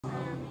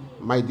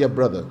My dear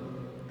brother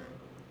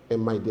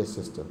and my dear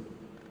sister,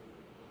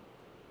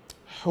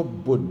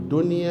 حب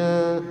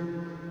الدنيا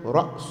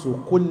رأس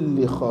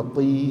كل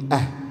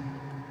خطيئة.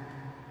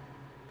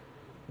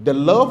 The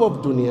love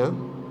of dunya,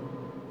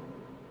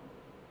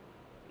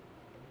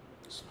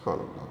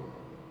 subhanallah.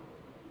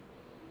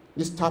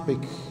 This topic,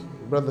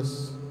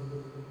 brothers,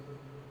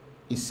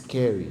 is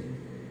scary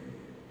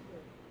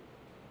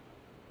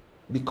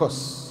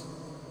because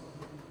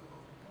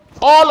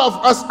all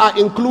of us are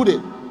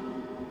included.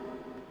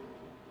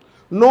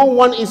 No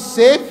one is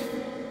safe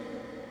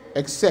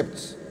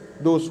except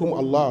those whom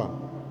Allah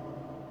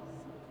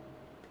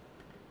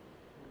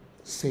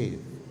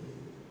saved.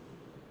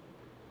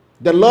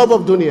 The love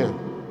of dunya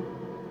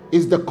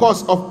is the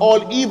cause of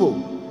all evil.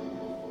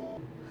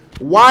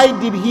 Why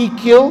did he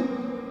kill?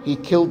 He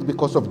killed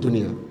because of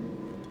dunya.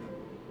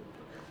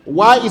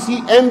 Why is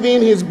he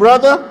envying his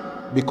brother?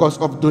 Because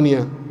of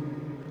dunya.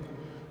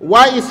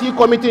 Why is he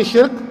committing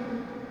shirk?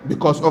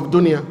 Because of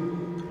dunya.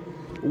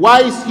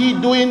 Why is he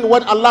doing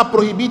what Allah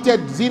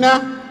prohibited,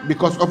 zina?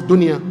 Because of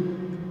dunya.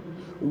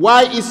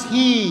 Why is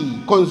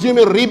he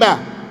consuming riba?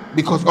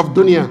 Because of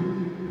dunya.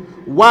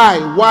 Why?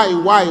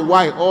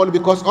 All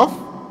because of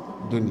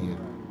dunya.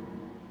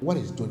 What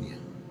is dunya?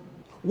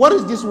 What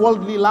is this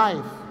worldly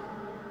life?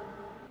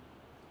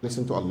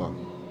 Listen to Allah.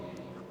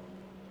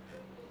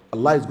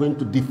 Allah is going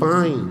to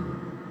define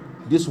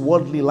this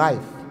worldly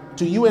life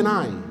to you and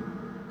I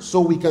so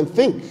we can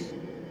think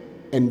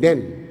and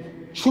then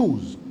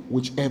choose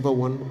whichever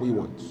one we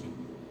want.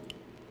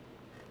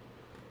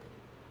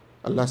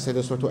 Allah said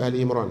in Surah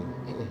Al-Imran,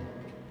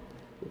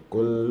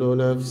 كل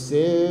نفس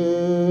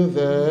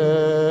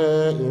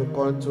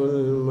ذائقة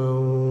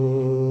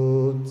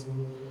الموت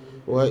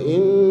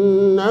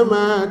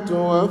وإنما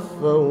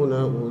توفون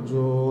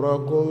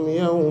أجوركم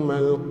يوم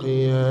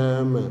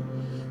القيامة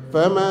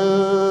فمن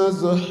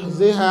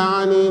زحزح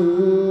عن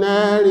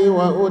النار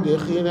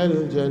وأدخل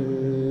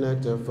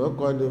الجنة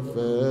فقد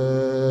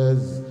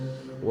فاز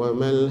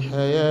وما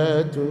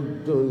الحياة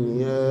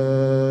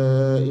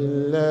الدنيا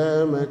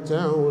إلا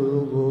متاع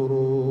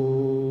الغرور.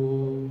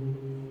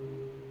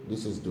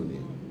 This is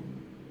dunya.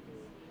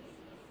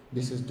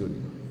 This is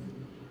dunya.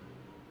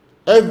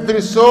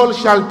 Every soul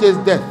shall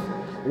taste death.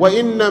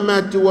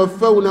 وَإِنَّمَا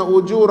تُوَفَّوْنَ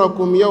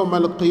أُجُورَكُمْ يَوْمَ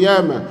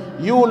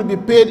الْقِيَامَةِ. You will be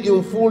paid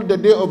in full the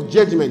day of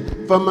judgment.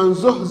 فَمَنْ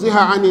زُحْزِحَ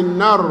عَنِ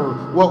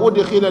النَّارِ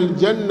وَأُدْخِلَ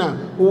الْجَنَّةِ.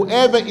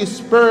 Whoever is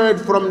spared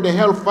from the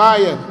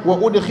hellfire,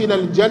 وَأُدْخِلَ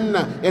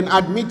الْجَنَّةِ, and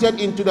admitted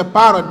into the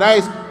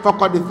paradise,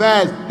 فَقَدْ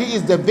فَازَ. He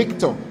is the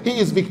victor. He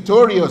is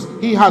victorious.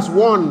 He has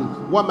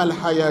won. وَمَا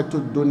الْحَيَاةُ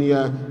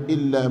الدُّنْيَا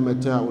إِلَّا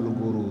مَتَاعُ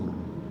الْغُرُورِ.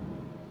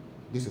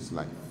 This is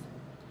life.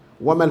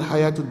 وَمَا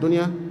الْحَيَاةُ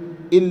الدُّنْيَا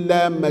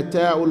إِلَّا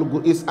مَتَاعُ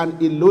الْغُرُورِ. Is an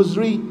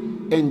illusory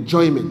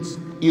enjoyment,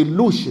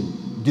 illusion,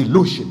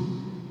 delusion.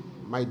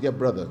 My dear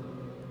brother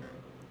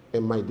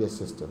and my dear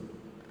sister,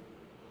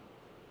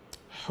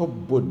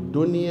 حب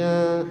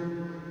الدنيا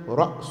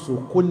رأس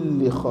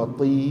كل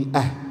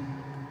خطيئة.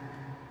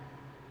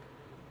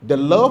 The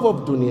love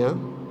of dunya,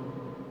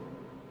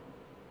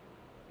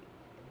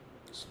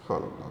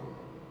 subhanallah.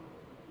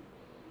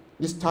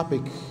 This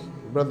topic,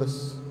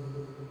 brothers,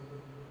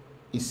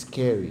 is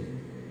scary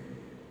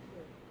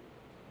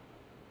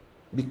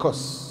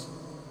because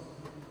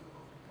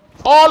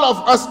all of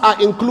us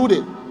are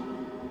included.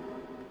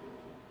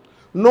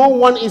 No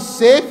one is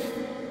safe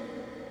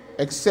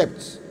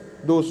except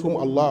those whom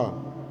Allah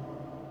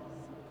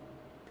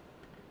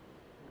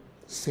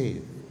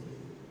saved.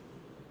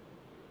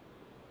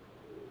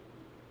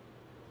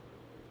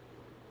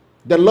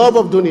 The love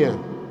of dunya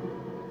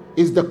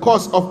is the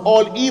cause of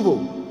all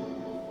evil.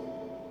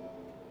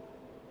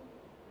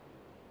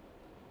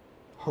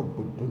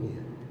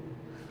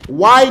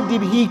 Why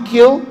did he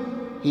kill?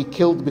 He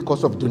killed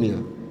because of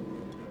dunya.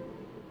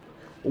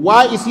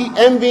 Why is he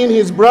envying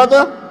his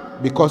brother?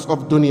 Because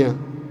of dunya.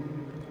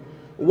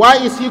 Why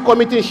is he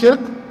committing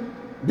shirk?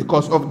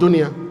 Because of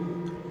dunya.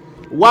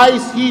 Why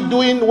is he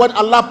doing what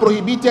Allah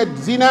prohibited,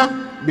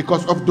 zina?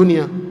 Because of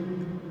dunya.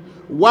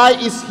 Why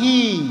is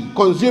he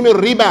consuming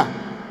riba?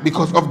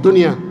 Because of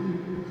dunya.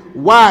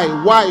 Why?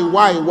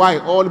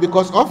 All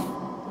because of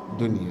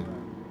dunya.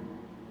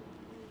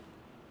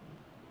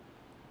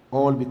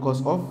 All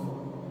because of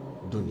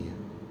dunya.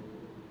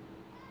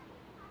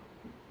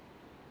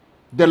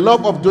 The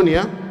love of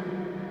dunya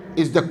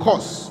is the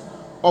cause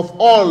of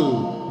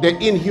all the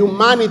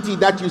inhumanity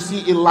that you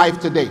see in life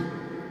today.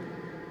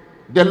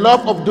 The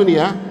love of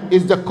dunya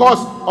is the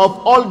cause of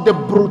all the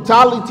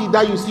brutality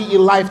that you see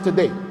in life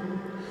today.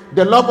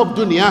 The love of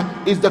dunya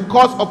is the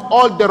cause of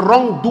all the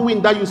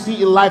wrongdoing that you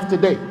see in life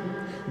today.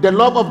 The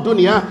love of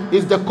dunya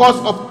is the cause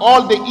of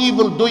all the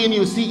evil doing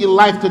you see in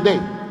life today.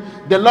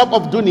 The love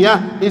of dunya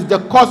is the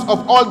cause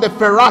of all the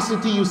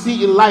ferocity you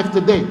see in life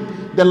today.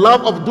 The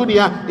love of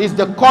dunya is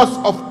the cause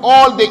of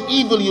all the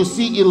evil you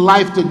see in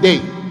life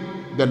today.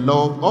 The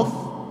love of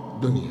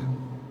dunya.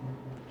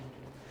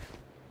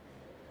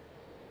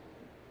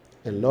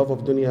 And love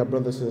of dunya,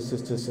 brothers and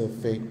sisters in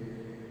faith,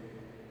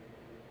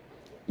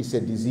 is a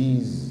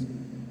disease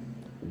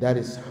that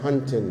is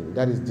haunting,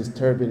 that is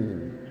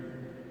disturbing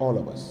all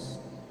of us.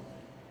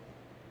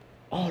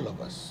 All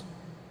of us,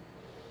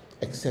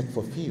 except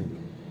for few.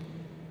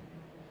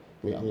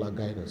 May Allah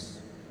guide us.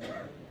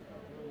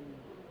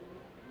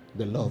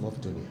 The love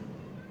of dunya.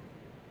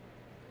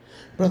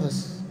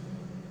 Brothers,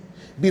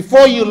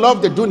 before you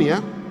love the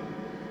dunya,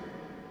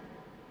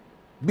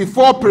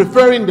 before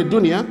preferring the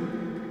dunya,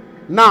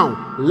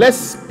 now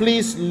let's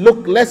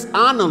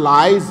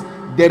analyze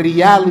the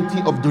reality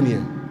of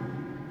dunya.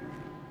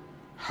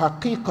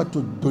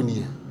 Haqiqatul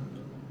dunya.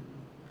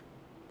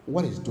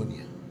 What is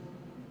dunya?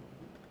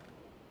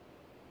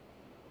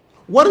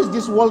 What is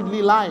this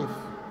worldly life?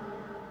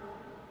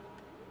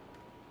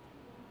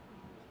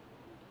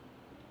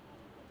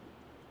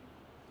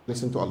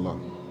 Listen to Allah.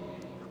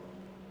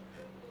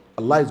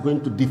 Allah is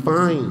going to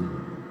define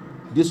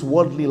this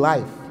worldly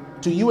life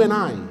to you and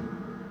I,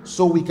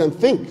 so we can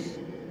think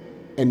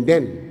and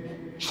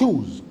then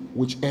choose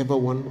whichever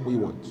one we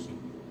want.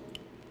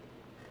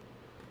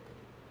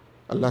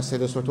 Allah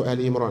said in Surah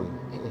Al-Imran,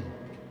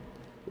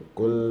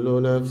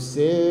 كل نفس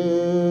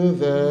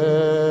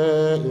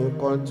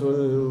ذائقة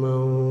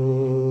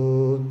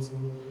الموت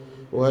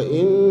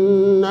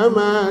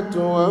وإنما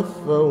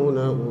توفون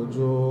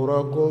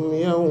أجوركم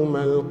يوم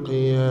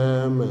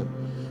القيامة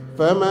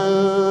فمن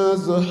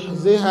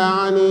زحزح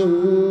عن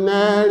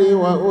النار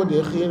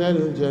وأدخل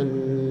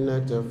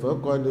الجنة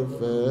فقد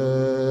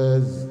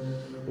فاز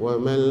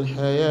وما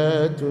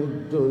الحياة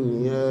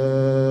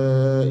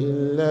الدنيا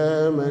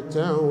إلا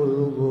متاع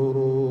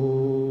الغرور.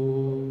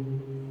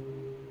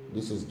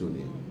 This is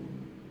dunya.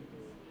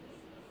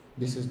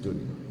 This is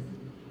dunya.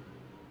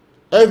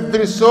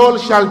 Every soul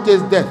shall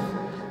taste death.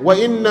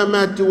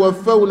 وَإِنَّمَا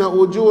تُوَفَّوْنَ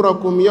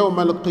أُجُورَكُمْ يَوْمَ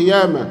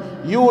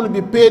الْقِيَامَةِ. You will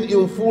be paid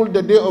in full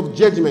the day of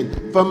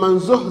judgment. فَمَنْ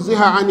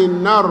زُحْزِحَ عَنِ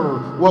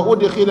النَّارِ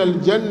وَأُدْخِلَ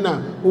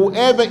الْجَنَّةِ.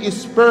 Whoever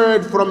is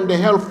spared from the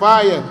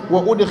hellfire,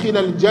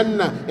 وَأُدْخِلَ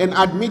الْجَنَّةِ, and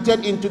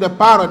admitted into the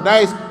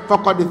paradise,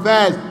 فَقَدْ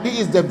فَازَ. He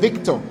is the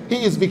victor.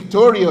 He is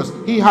victorious.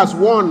 He has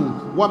won.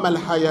 وَمَا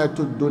الْحَيَاةُ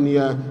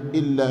الدُّنْيَا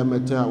إِلَّا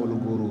مَتَاعُ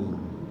الْغُرُورِ.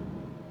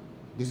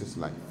 This is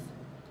life.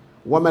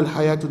 وَمَا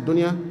الْحَيَاةُ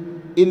الدُّنْيَا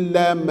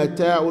إِلَّا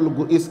مَتَاعُ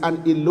الْغُرُورِ. Is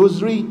an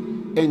illusory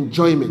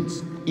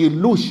enjoyment,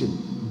 illusion,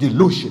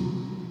 delusion.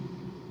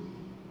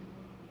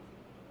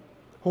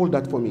 Hold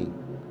that for me.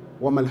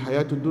 وَمَا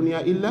الْحَيَاةُ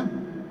الدُّنْيَا إِلَّا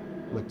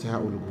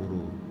مَتَاعُ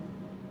الْغُرُورِ.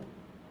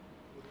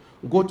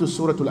 Go to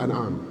Surah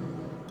Al-An'am.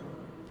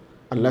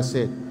 Allah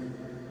said,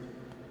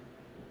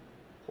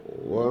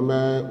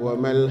 وَمَا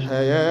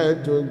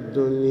الْحَيَاةُ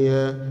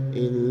الدُّنْيَا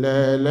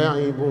إِلَّا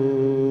لَعِبٌ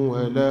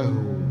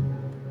وَلَهْوٌ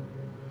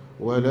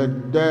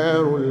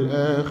وَلَلدَّارُ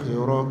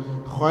الْآخِرَةُ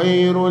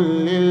خَيْرٌ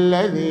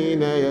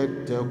لِلَّذِينَ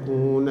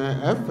يَتَّقُونَ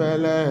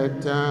أَفَلَا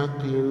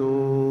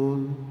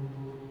تَعْقِلُونَ.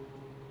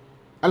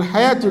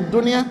 Al-Hayat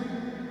al-Dunya,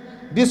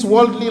 this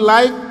worldly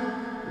life,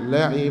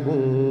 لَعِبٌ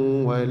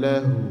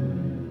وَلَهُ.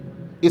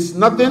 It's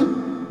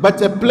nothing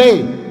but a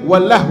play,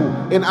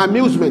 وَلَهُ, an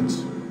amusement.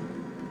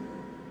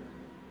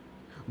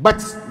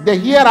 But the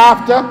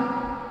hereafter,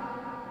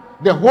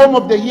 the home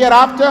of the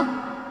hereafter,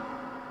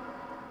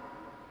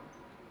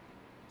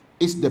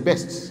 is the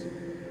best.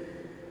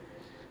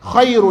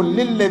 خَيْرٌ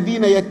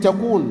لِلَّذِينَ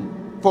يَتَّقُونَ.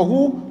 For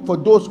who? For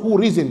those who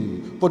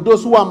reason, for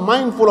those who are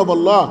mindful of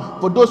Allah,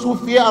 for those who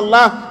fear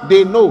Allah.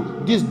 They know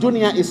this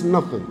dunya is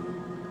nothing.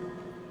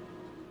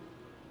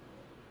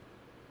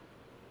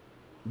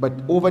 But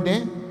over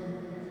there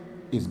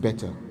is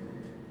better.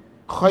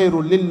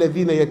 خَيْرٌ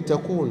لِلَّذِينَ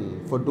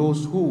يَتَّقُونَ. For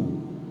those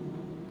who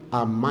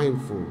are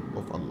mindful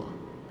of Allah.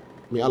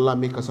 May Allah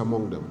make us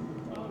among them.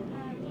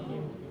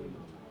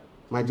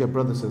 My dear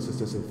brothers and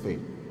sisters in faith,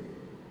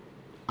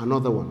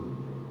 another one,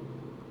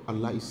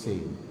 Allah is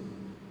saying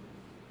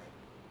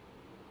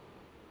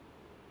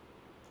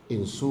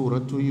in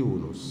Surah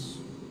Yunus,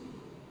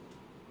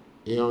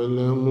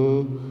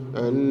 اعلموا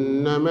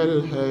أنما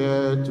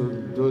الحياة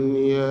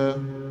الدنيا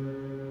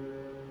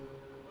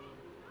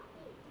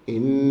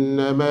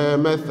إنما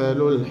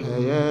مثل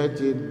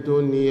الحياة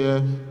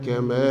الدنيا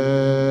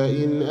كماء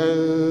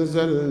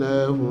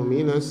أنزلناه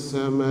من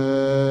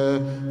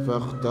السماء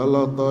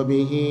فاختلط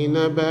به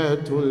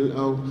نبات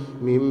الأرض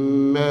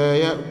مما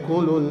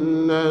يأكل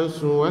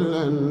الناس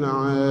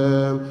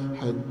والأنعام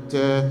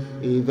حتى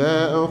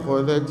إذا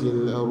أخذت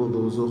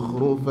الأرض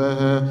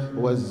زخرفها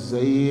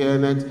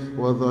وزينت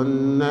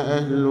وظن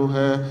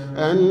أهلها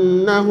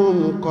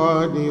أنهم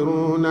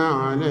قادرون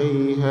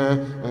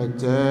عليها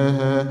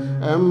أتاها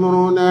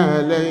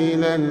أمرنا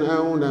ليلا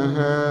أو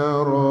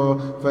نهارا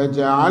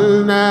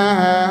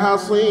فجعلناها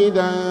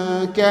حصيدا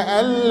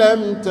كأن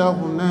لم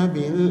تغن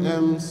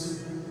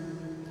بالأمس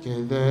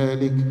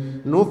كذلك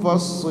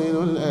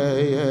نفصل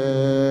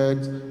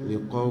الآيات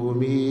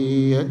لقوم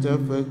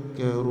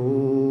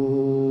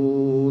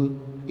يتفكرون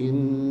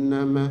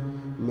إنما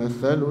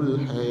مثل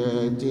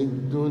الحياة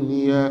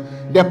الدنيا.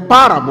 The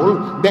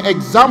parable, the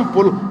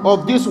example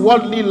of this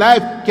worldly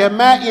life,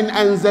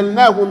 كماء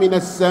أنزلناه من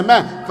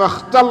السماء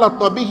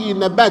فاختلط به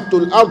نبات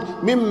الأرض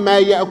مما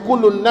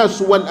يأكل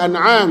الناس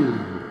والأنعام.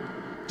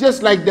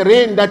 Just like the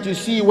rain that you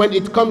see, when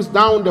it comes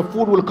down, the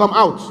food will come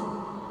out.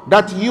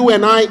 That you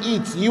and I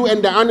eat, you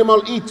and the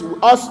animal eat,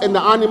 us and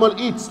the animal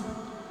eat.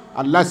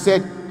 Allah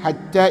said,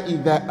 حَتَّى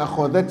إِذَا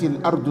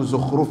أَخَذَتِ الْأَرْضُ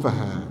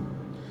زُخْرُفَهَا,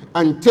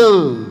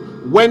 until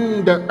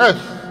when the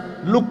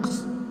earth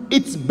looks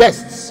its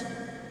best,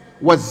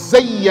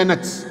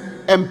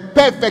 وَزَيَّنَتْ, and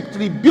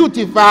perfectly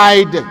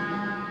beautified,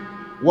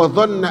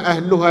 وَظَنَّ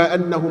أَهْلُهَا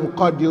أَنَّهُمْ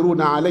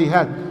قَادِرُونَ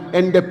عَلَيْهَا,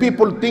 and the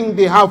people think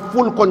they have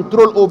full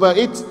control over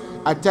it.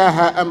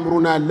 أَتَاهَا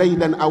أَمْرُنَا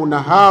لَيْلًا أَوْ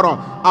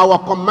نَهَارًا, our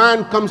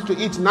command comes to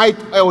each night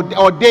or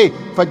day.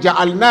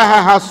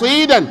 فَجَعَلْنَاهَا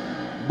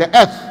حَصِيدًا, the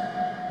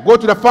earth, go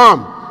to the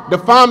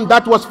farm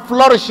that was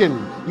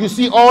flourishing, you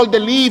see all the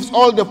leaves,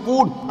 all the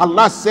food.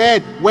 Allah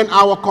said, when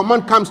our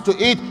command comes to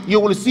it, you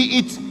will see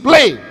it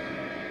play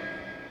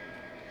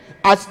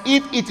as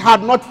if it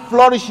had not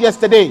flourished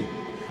yesterday,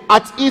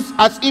 as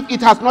if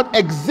it has not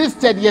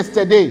existed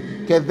yesterday.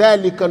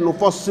 كَذَلِكَ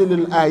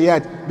نُفَصِّلُ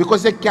الْآيَاتِ,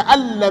 because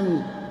كَأَن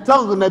لَّمْ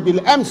تَغْنَ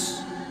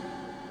بِالْأَمْسِ.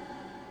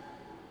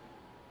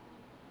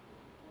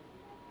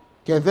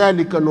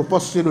 كَذَلِكَ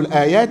نُفَصِّلُ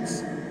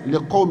الْآيَاتِ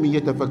لِقَوْمٍ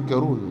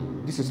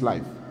يَتَفَكَّرُونَ. This is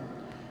life.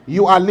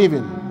 You are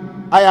living,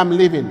 I am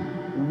living.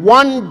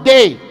 One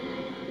day,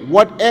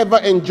 whatever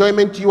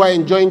enjoyment you are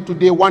enjoying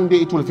today, one day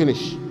it will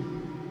finish.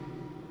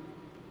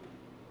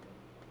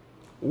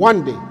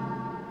 One day.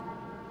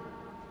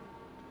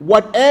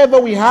 Whatever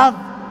we have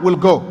will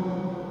go.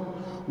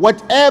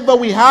 Whatever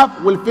we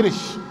have will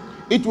finish.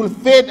 It will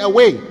fade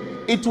away.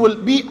 It will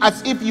be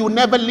as if you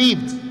never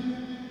lived.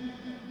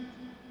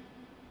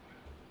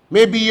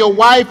 Maybe your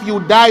wife, you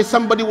die,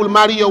 somebody will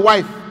marry your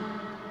wife.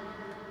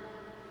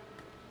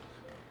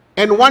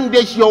 And one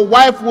day your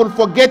wife will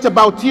forget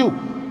about you,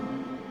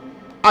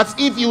 as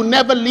if you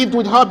never lived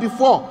with her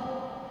before.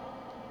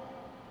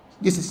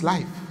 This is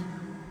life.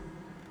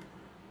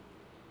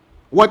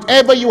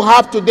 Whatever you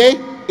have today,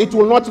 it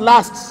will not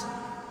last.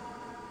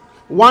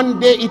 One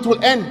day it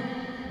will end.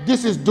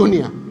 This is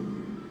dunya.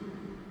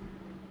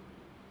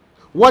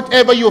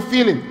 Whatever you're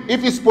feeling,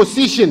 if it's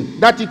position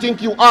that you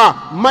think you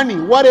are, money,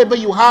 whatever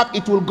you have,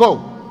 it will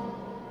go.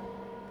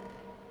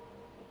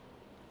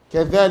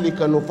 كَذَلِكَ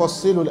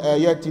نُفَصِّلُ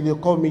الْآيَاتِ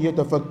لِقَوْمٍ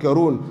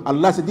يَتَفَكَّرُونَ.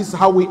 Allah said, this is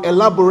how we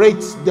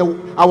elaborate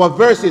our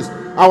verses,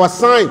 our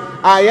sign,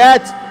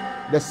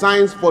 ayat, the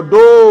signs for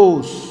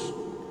those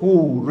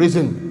who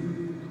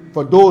reason,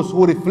 for those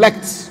who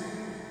reflect,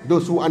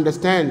 those who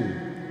understand.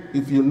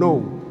 If you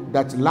know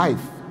that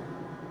life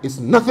is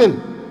nothing,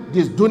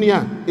 this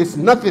dunya is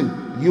nothing,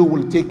 you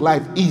will take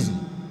life easy.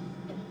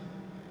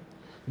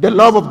 The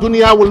love of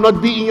dunya will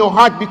not be in your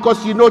heart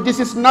because you know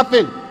this is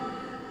nothing.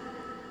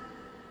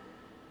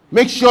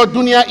 Make sure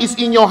dunya is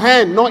in your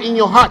hand, not in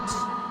your heart.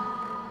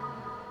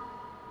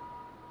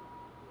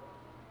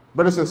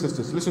 Brothers and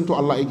sisters, listen to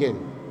Allah again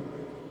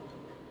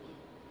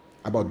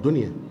about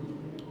dunya.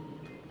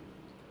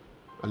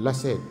 Allah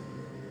said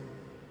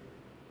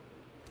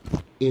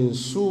in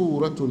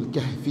Surah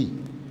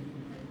Al-Kahfi,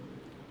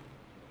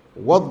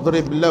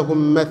 وَاضْرِبْ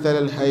لَهُمْ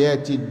مَثَلَ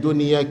الْحَيَاةِ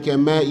الدُّنْيَا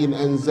كَمَاءٍ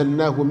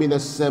أَنزَلْنَاهُ مِنَ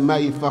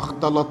السَّمَاءِ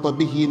فَاخْتَلَطَ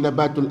بِهِ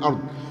نَبَاتُ الْأَرْضِ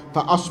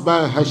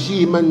فَأَصْبَحَ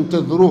هَشِيمًا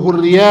تَذْرُهُ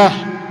الرِّيَاحُ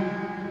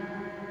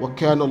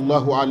وَكَانَ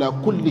اللَّهُ عَلَى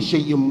كُلِّ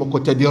شَيْءٍ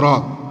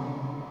مُقْتَدِرًا.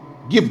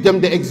 Give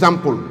them the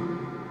example.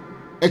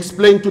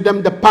 Explain to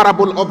them the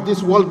parable of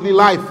this worldly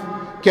life.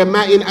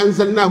 كَمَاءٍ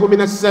أَنزَلْنَاهُ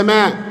مِنَ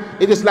السَّمَاءِ.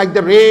 It is like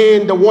the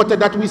rain, the water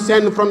that we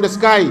send from the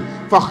sky.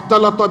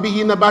 فَاخْتَلَطَ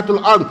بِهِ نَبَاتُ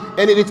الْأَرْضِ,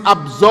 and it is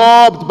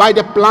absorbed by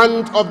the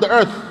plant of the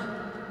earth.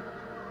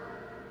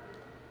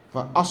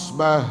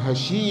 فَأَصْبَحَ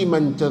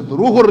هَشِيمًا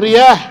تَذْرُهُ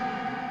الرِّيَاحُ.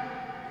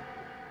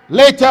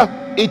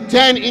 Later, it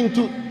turned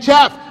into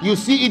chaff. You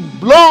see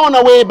it blown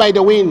away by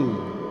the wind.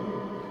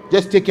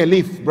 Just take a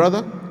leaf,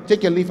 brother.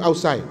 Take a leaf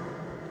outside.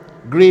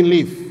 Green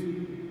leaf.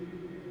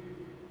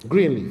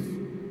 Green leaf.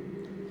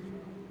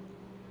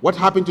 What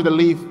happened to the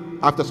leaf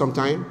after some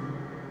time?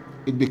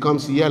 It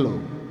becomes yellow.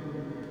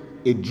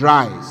 It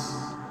dries.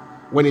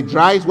 When it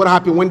dries, what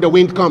happens when the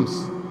wind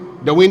comes?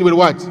 The wind will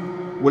what?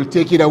 Will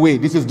take it away.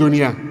 This is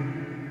dunya.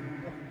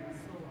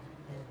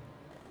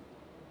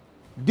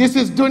 This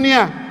is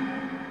dunya.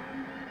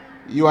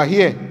 You are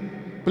here.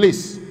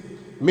 Please.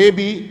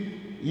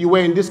 Maybe you were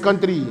in this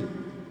country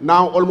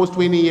now almost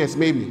 20 years,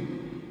 maybe.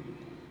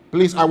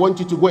 Please, I want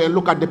you to go and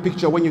look at the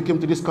picture when you came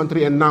to this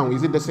country and now.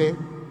 Is it the same?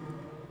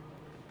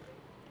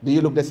 Do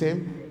you look the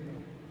same?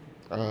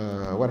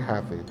 What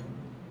happened?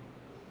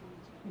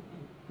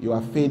 You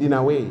are fading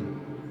away.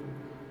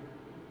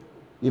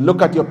 You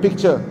look at your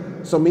picture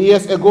some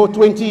years ago,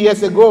 20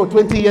 years ago,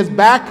 20 years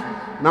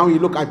back. Now you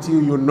look at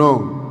you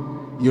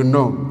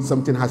know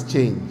something has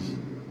changed.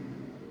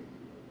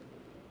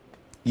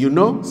 You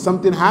know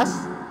something has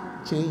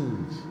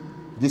changed.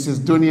 This is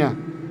dunya.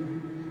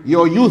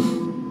 Your youth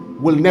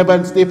will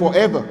never stay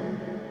forever.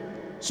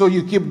 So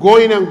you keep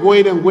going and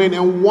going and going,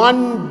 and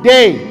one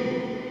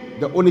day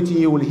the only thing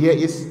you will hear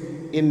is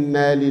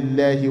Inna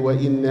lillahi wa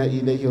inna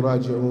ilayhi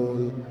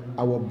raji'un.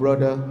 Our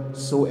brother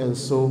so and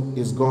so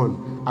is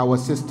gone. Our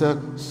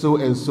sister so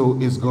and so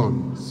is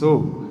gone.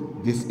 So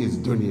this is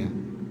dunya.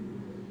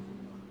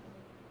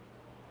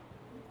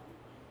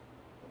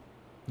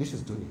 This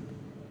is dunya.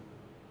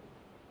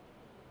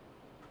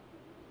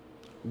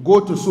 Go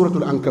to Surah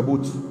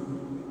Al-Ankabut.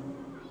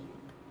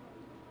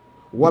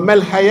 وَمَا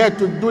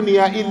الْحَيَاةُ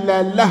الدُّنْيَا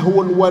إِلَّا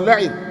لَهْوٌ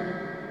وَلَعِبٌ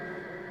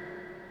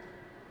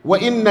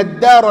وَإِنَّ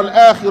الدَّارَ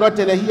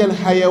الْآخِرَةَ لَهِيَ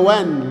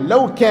الْحَيَوَانُ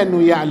لَوْ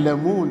كَانُوا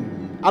يَعْلَمُونَ.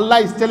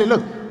 Allah is telling,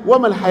 look,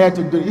 وَمَا الْحَيَاةُ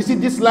الدُّنْيَا. You see,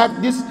 this life,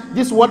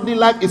 this worldly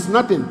life is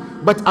nothing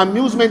but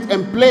amusement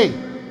and play.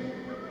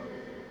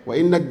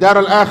 وَإِنَّ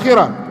الدَّارَ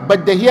الْآخِرَةَ.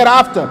 But the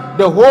hereafter,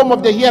 the home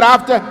of the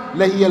hereafter,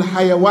 لَهِيَ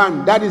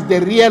الْحَيَوَانُ. That is the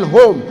real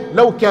home.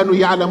 لَوْ كَانُوا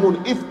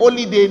يَعْلَمُونَ. If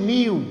only they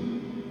knew.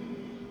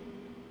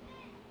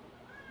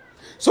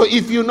 So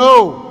if you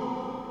know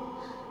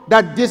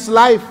that this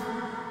life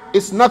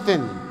is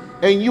nothing,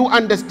 and you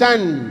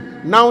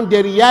understand now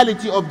the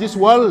reality of this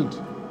world,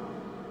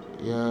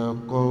 يا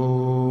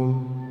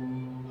قوم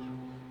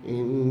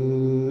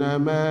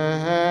إنما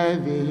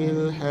هذه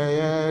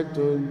الحياة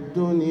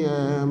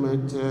الدنيا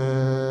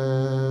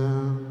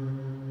متاع.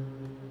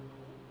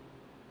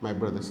 My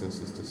brothers and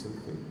sisters,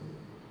 something.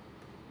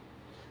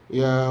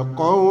 يا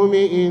قوم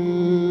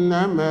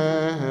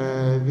إنما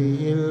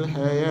هذه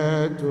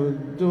الحياة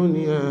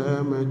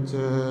الدنيا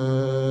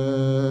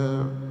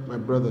متاع. My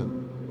brother,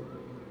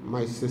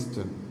 my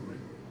sister,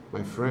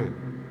 my friend,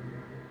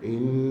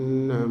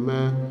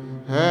 إنما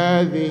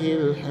هذه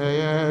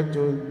الحياة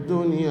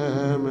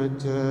الدنيا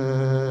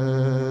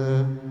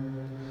متاع.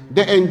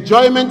 The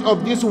enjoyment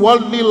of this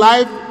worldly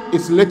life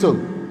is little.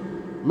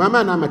 ما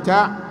معنى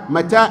متاع؟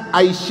 متاع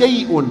أي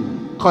شيء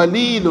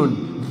قليل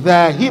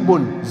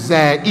ذاهب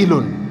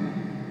زائل.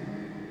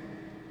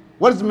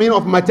 What is the meaning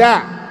of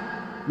متاع؟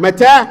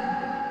 متاع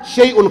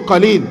شيء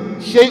قليل،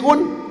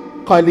 شيء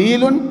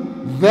قليل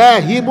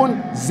ذاهب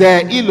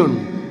زائل.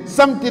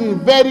 Something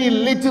very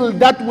little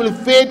that will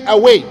fade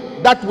away,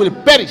 that will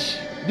perish.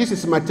 This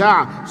is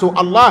mata'. So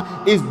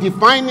Allah is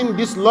defining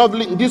this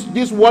lovely,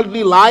 this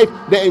worldly life,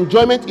 the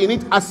enjoyment in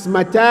it, as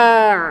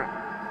mata'.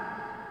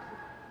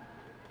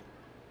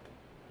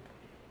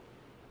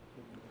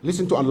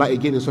 Listen to Allah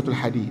again in Surah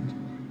Al-Hadid,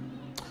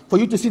 for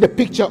you to see the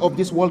picture of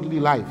this worldly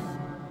life.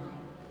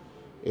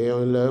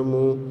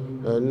 اعلموا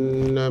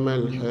أنما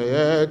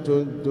الحياة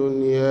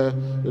الدنيا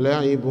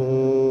لعب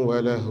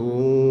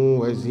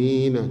ولهو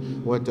وزينة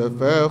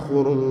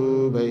وتفاخر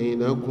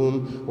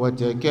بينكم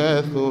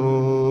وتكاثر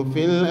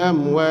في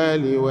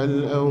الأموال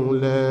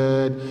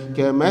والأولاد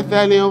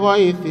كمثل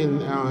غيث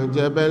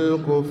أعجب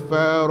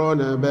الكفار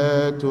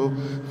نباته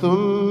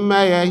ثم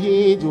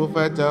يهيج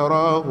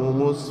فتراه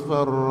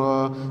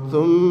مصفرا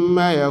ثم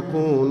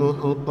يكون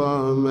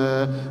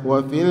حطاما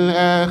وفي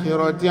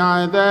الآخرة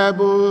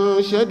عذاب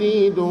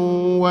شديد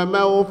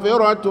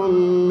ومغفرة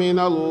من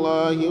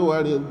الله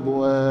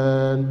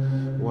ورضوان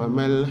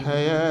وما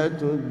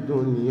الحياة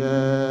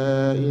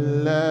الدنيا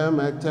إلا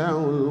متاع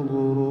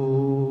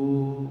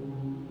الغرور.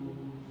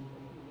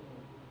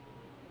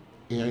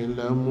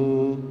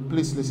 اعلموا,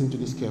 please listen to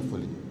this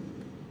carefully.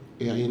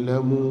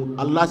 اعلموا,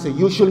 Allah said,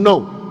 you should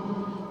know,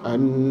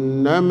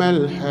 أنما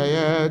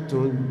الحياة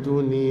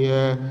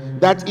الدنيا,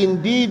 that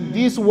indeed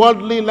this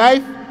worldly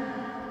life,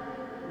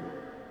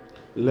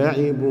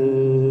 لعب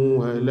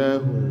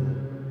وله,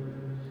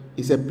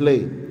 is a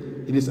play,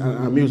 it is an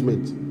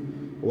amusement.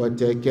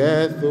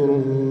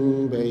 وتكاثر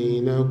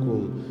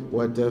بينكم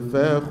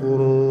وتفاخر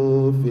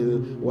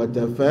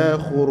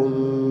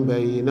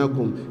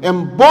بينكم,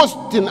 and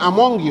boasting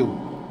among you,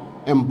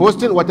 and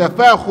boasting,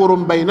 وتفاخر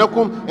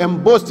بينكم,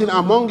 and boasting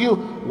among you,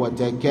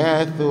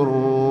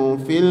 وتكاثر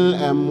في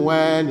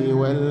الأموال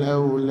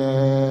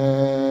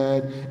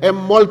والأولاد, and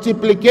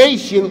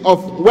multiplication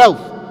of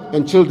wealth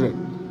and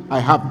children. I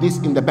have this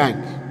in the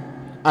bank,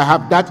 I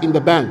have that in the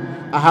bank,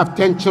 I have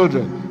 10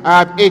 children, I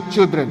have 8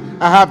 children,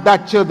 I have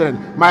that children,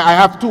 I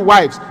have 2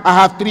 wives, I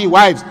have 3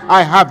 wives,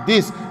 I have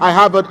this, I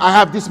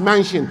have this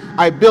mansion,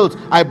 I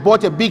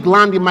bought a big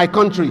land in my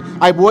country,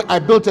 I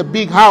built a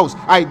big house,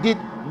 I did,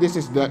 this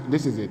is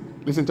it.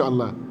 Listen to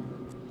Allah.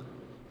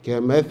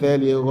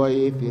 كمثل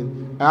غيث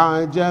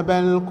أعجب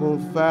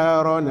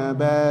الكفار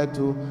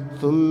نباته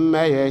ثم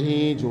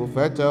يهيج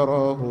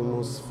فتراه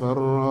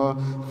مصفرا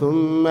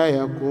ثم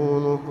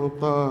يكون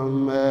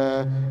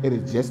حطاما. It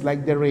is just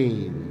like the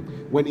rain.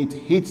 When it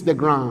hits the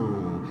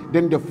ground,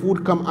 then the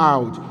food come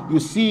out. You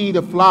see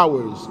the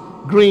flowers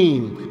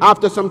green.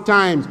 After some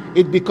time,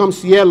 it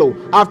becomes yellow.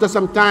 After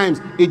some time,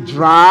 it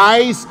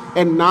dries,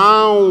 and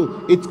now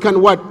it can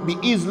be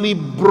easily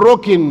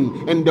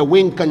broken, and the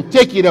wind can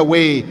take it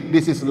away.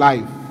 This is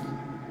life.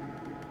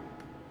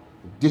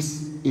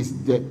 This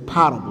is the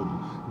parable.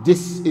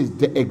 This is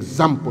the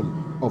example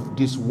of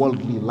this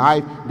worldly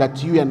life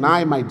that you and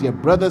I, my dear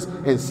brothers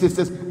and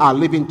sisters, are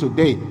living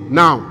today.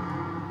 Now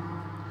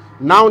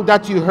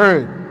that you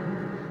heard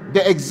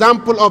the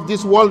example of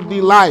this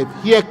worldly life,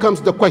 here comes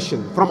the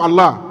question from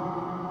Allah.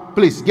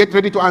 Please get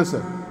ready to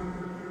answer.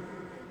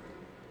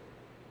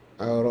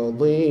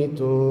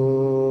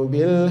 أرضيتم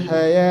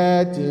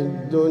بالحياة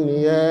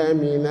الدنيا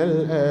من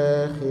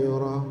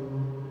الآخرة.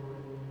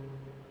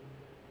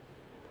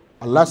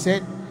 Allah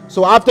said,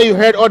 so after you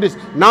heard all this,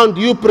 now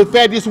do you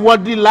prefer this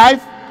worldly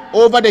life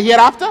over the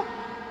hereafter?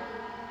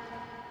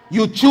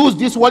 You choose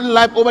this worldly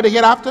life over the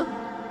hereafter?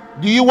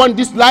 Do you want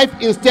this life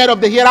instead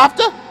of the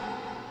hereafter?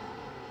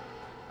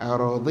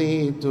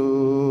 أرضيت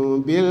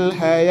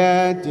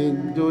بالحياة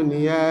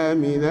الدنيا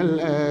من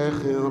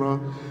الآخرة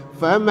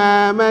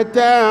فما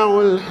متاع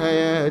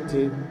الحياة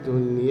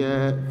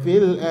الدنيا في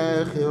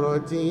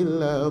الآخرة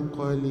إلا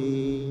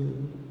قليل.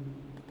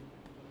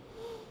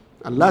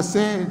 Allah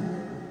said,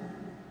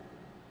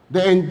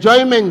 the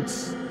enjoyment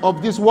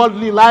of this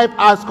worldly life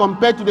as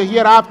compared to the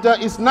hereafter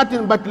is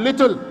nothing but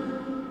little,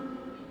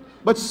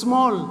 but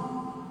small.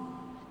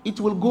 It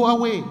will go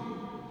away.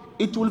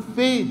 It will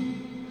fade.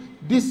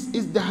 This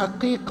is the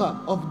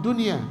haqiqah of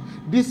dunya.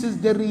 This is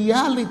the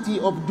reality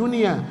of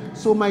dunya.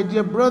 So my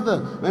dear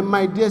brother and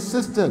my dear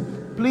sister,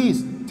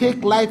 please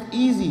take life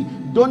easy.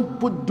 Don't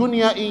put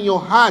dunya in your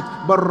heart,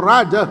 but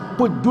rather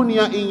put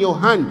dunya in your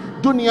hand.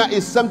 Dunya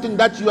is something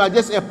that you are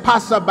just a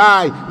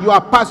passerby. You are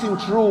passing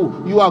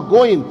through. You are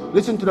going.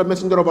 Listen to the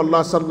Messenger of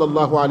Allah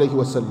sallallahu alayhi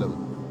wa sallam.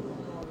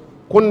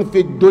 Kun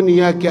fi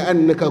dunya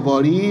ka'annaka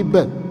gharib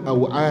aw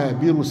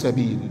abiru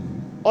sabil.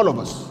 All of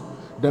us.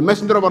 The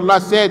Messenger of Allah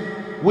said,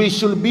 we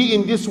should be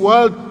in this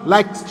world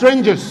like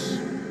strangers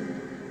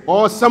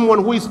or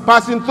someone who is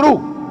passing through.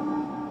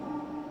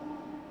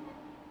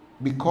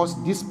 Because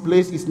this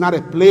place is not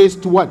a place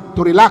to what?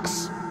 To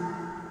relax.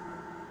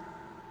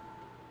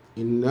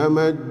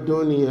 إنما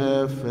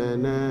الدنيا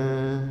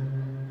فنا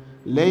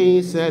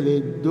ليس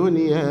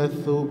للدنيا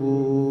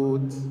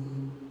ثبوت.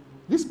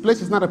 This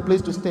place is not a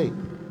place to stay.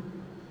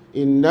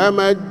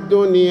 إنما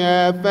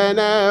الدنيا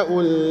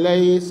فناء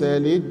ليس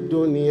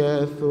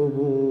للدنيا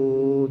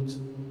ثبوت.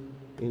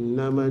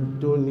 إنما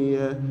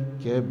الدنيا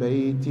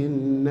كبيت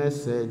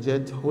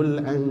نسجته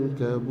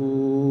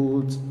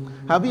العنكبوت.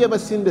 Have you ever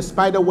seen the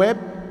spider web?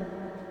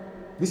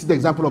 This is the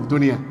example of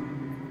dunya.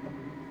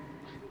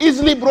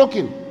 Easily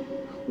broken.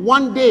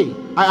 One day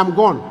I am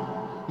gone.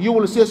 You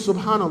will say,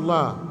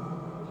 Subhanallah,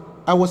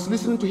 I was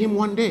listening to him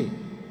one day.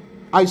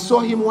 I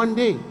saw him one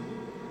day.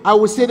 I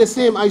will say the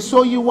same. I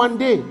saw you one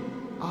day.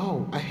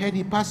 Oh, I heard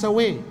he passed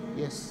away.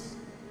 Yes.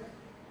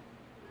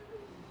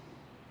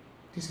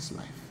 This is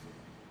life.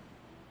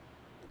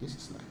 This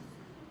is life.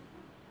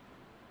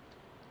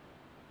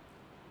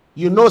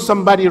 You know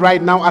somebody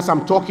right now as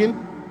I'm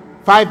talking.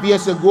 5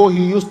 years ago,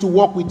 he used to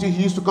walk with you.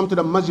 He used to come to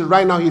the masjid.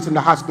 Right now, he's in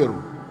the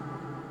hospital.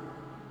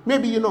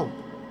 Maybe you know.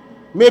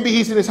 Maybe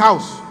he's in his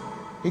house.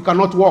 He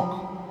cannot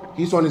walk.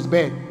 He's on his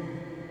bed.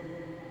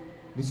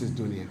 This is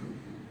dunya.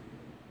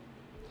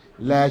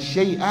 La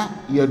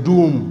shay'a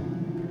yadum.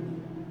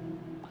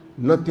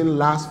 Nothing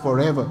lasts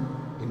forever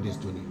in this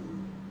dunya.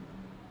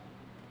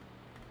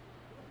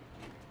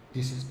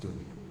 This is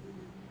dunya.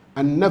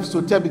 النفس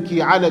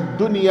تبكي على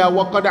الدنيا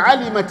وقد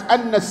علمت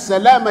أن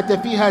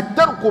السلامة فيها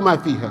ترك ما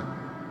فيها.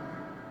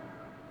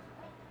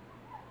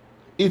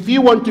 If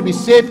you want to be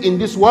safe in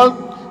this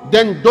world,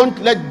 then don't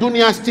let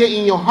dunya stay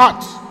in your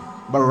heart,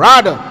 but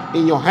rather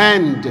in your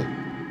hand.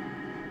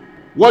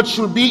 What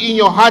should be in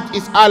your heart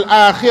is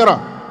al-akhirah,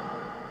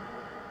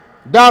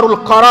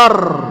 darul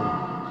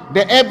qarar,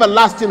 the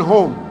everlasting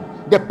home,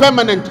 the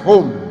permanent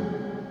home.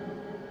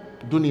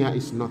 Dunya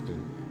is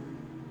nothing.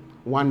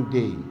 One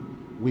day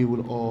we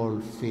will all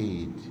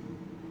fade.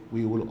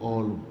 We will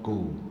all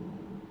go.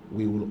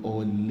 We will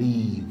all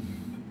leave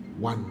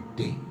one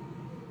day.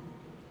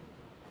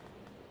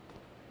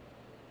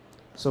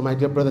 So my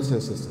dear brothers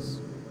and sisters,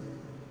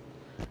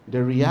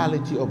 the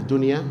reality of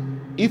dunya,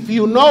 if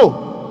you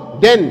know,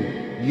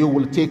 then you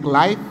will take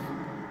life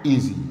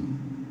easy.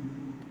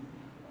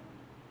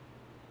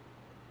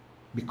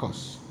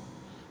 Because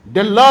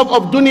the love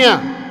of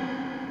dunya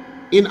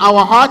in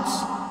our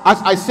hearts,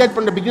 as I said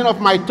from the beginning of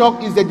my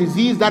talk, is a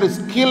disease that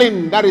is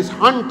killing, that is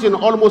hunting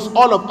almost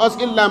all of us,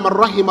 illa man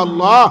rahim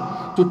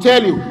Allah. To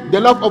tell you,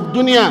 the love of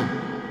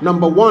dunya,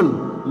 number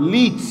one,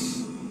 leads.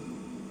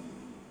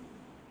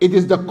 It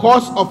is the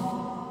cause of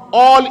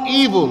all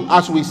evil,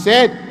 as we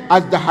said,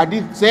 as the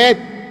hadith said,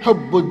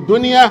 hubbud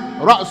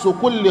dunya ra'su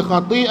kulli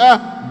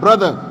khati'ah.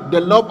 Brother,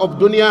 the love of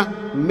dunya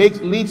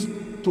leads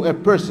to a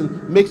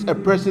person, makes a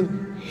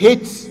person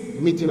hates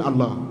meeting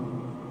Allah.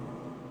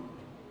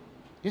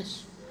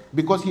 Yes.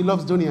 Because he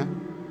loves dunya.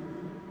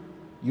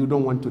 You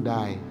don't want to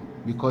die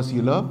because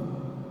you love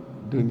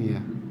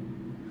dunya.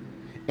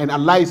 And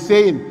Allah is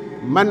saying,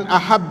 Man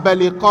ahabba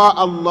liqa'a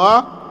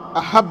Allah,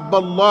 ahabba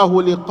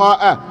Allahu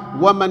liqa'ah,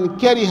 wa man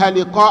kariha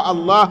liqa'a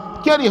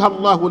Allah, kariha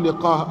Allahu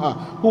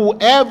liqa'ah.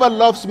 Whoever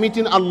loves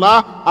meeting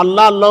Allah,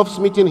 Allah loves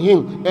meeting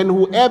him. And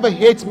whoever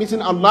hates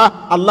meeting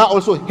Allah, Allah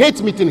also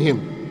hates meeting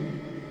him.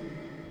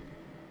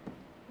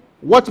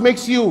 What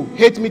makes you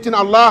hate meeting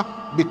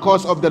Allah?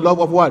 Because of the love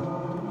of what?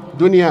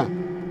 Dunya.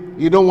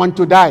 You don't want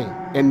to die,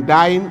 and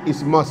dying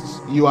is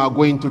must. You are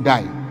going to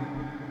die.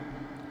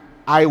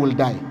 I will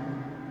die.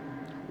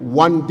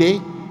 One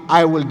day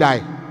I will die.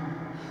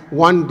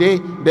 One day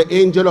the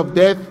angel of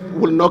death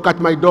will knock at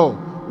my door.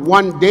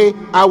 One day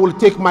I will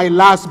take my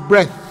last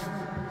breath.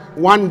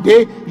 One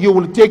day you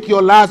will take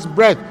your last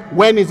breath.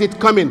 When is it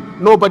coming?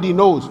 Nobody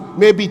knows.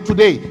 Maybe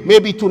today,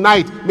 maybe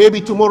tonight, maybe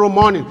tomorrow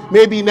morning,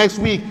 maybe next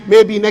week,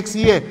 maybe next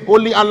year.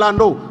 Only Allah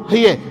knows.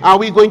 Here, are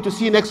we going to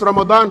see next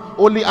Ramadan?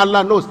 Only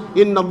Allah knows.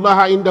 Inna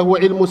Allah indahu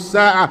ilmu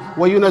as-sa'a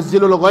wa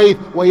yunazzilu al-ghayth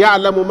wa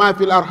ya'lamu ma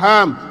fil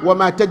arham wa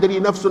ma tadri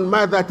nafsun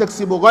madha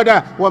taksibu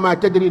ghada wa ma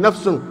tadri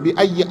nafsun bi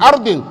ayyi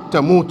ardin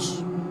tamut.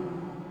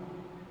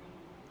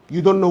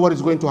 You don't know what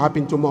is going to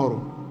happen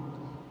tomorrow.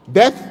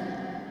 Death,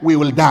 we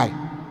will die.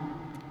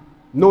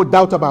 No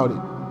doubt about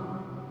it.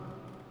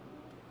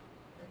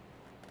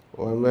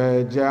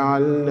 وما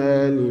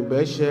جعلنا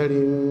لبشر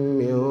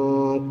من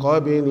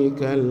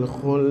قبلك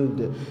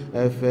الخلد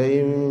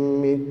أفإن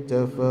مت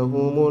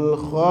فهم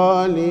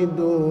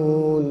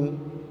الخالدون.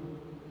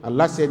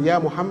 Allah said, Ya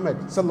Muhammad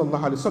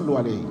sallallahu alaihi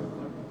wasallam,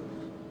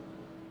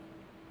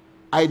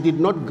 I did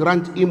not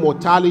grant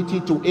immortality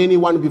to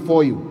anyone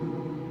before you.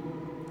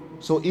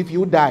 So if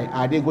you die,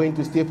 are they going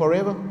to stay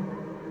forever?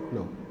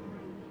 No.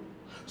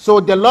 So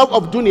the love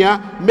of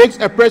dunya makes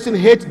a person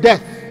hate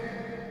death.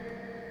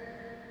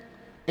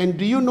 And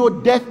do you know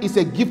death is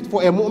a gift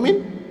for a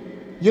mu'min?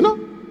 You know,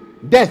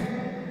 death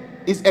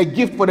is a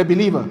gift for the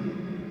believer.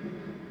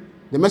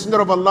 The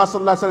Messenger of Allah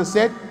sallallahu alaihi wasallam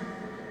said,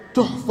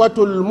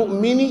 "Tuhfatul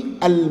mu'mini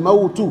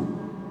al-mautu."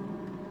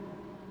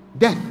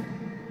 Death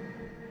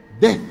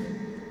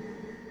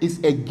is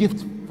a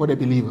gift for the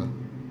believer.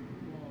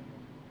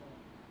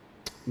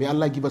 May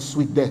Allah give us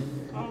sweet death.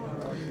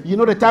 You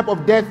know the type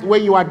of death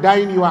when you are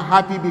dying, you are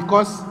happy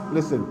because,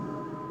 listen.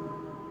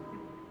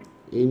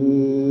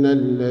 إن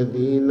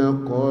الذين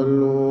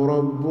قالوا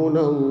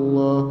ربنا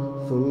الله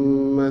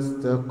ثم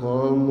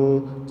استقاموا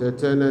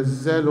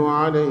تتنزل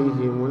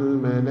عليهم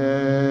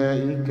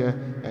الملائكة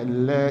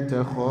ألا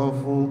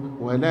تخافوا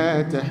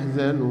ولا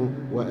تحزنوا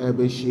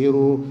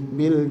وأبشروا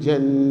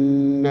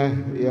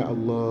بالجنة. يا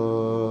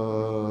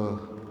الله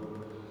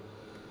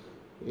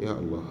يا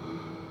الله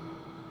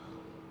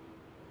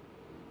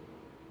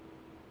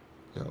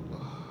Ya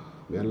Allah.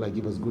 May Allah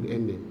give us good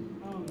ending.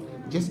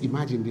 Just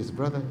imagine this,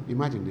 brother.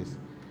 Imagine this.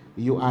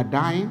 You are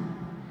dying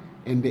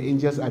and the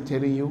angels are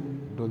telling you,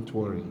 don't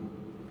worry.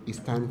 It's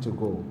time to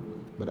go.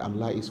 But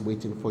Allah is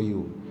waiting for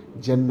you.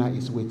 Jannah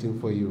is waiting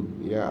for you.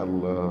 Ya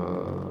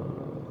Allah.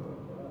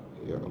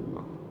 Ya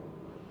Allah.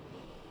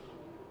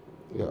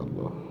 Ya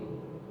Allah.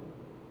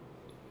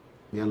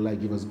 May Allah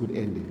give us good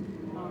ending.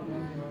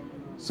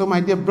 So my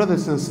dear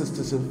brothers and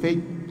sisters in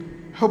faith,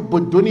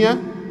 Hubbud Dunya,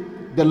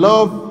 the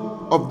love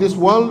of this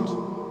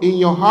world in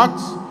your heart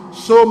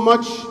so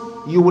much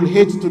you will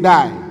hate to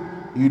die.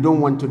 You don't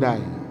want to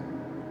die.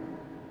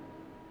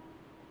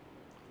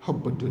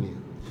 Hubbud Dunya.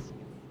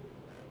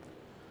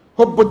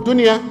 Hubbud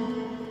Dunya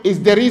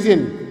is the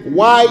reason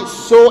why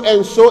so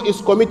and so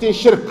is committing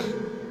shirk.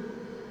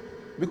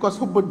 Because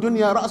Hubbud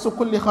Dunya ra'su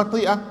kulli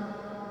khati'ah.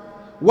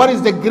 What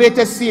is the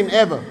greatest sin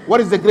ever? What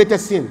is the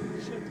greatest sin?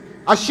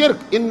 Ashirk.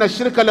 Inna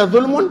shirka la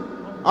dhulmun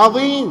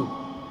adhim.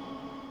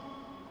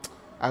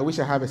 I wish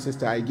I have a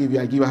sister. I give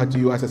her to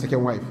you as a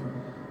second wife.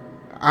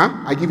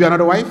 I give you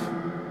another wife?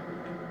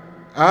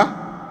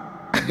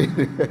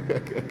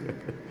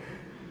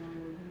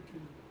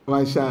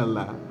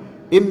 MashaAllah.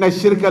 Inna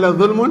shirka la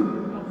dhulmun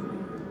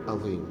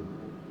azim.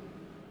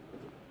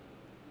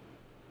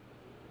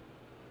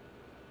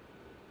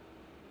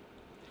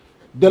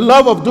 The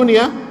love of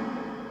dunya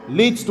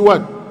leads to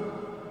what?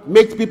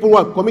 Makes people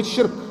what? Commit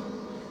shirk.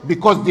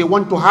 Because they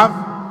want to have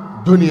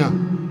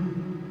dunya.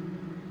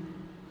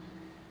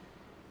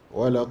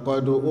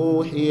 ولقد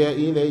أوحي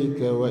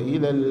إليك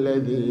وإلى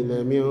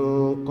الذين من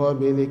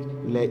قبلك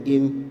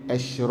لئن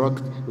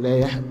أشركت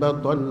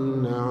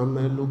ليحبطن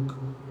عملك.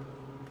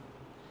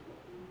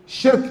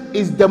 Shirk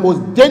is the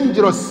most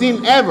dangerous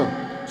sin ever.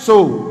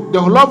 So the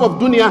love of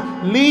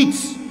dunya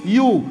leads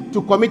you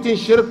to committing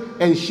shirk,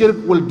 and shirk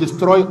will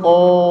destroy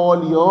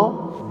all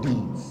your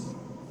deeds.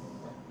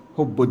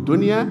 Hubbud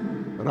dunya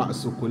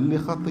ra'su kulli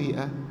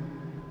khati'ah.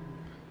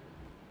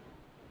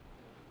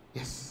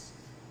 Yes.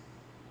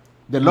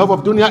 The love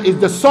of dunya is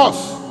the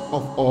source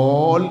of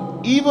all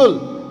evil.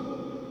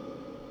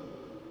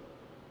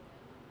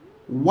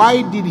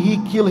 Why did he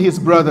kill his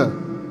brother?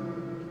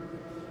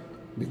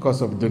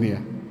 Because of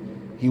dunya.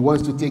 He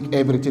wants to take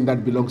everything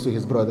that belongs to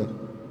his brother.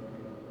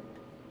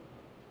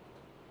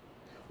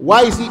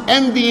 Why is he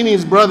envying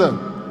his brother?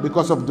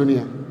 Because of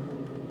dunya.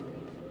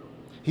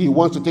 He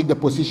wants to take the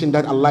position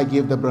that Allah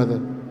gave the brother.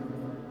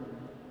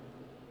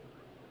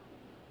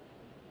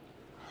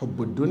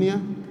 Hubbud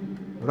dunya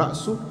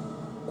ra'su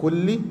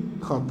kulli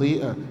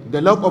khati'ah.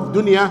 The love of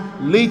dunya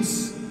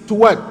leads to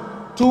what?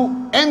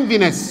 To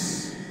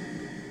enviness,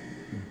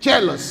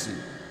 jealousy,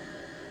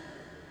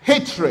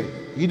 hatred.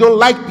 You don't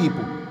like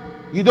people.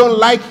 You don't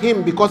like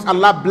him because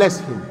Allah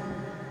blessed him.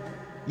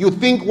 You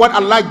think what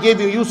Allah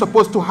gave you, you're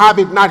supposed to have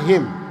it, not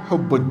him.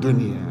 Hubbud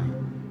dunya.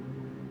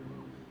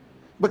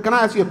 But can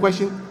I ask you a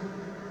question?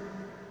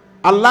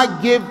 Allah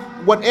gave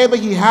whatever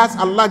he has,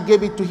 Allah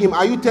gave it to him.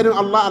 Are you telling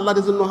Allah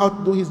doesn't know how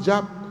to do his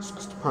job?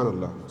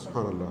 Subhanallah,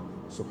 subhanallah,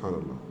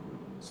 subhanallah,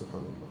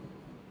 subhanallah,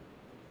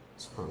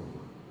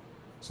 subhanallah,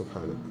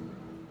 subhanallah.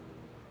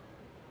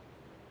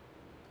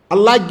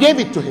 Allah gave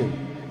it to him.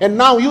 And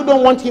now you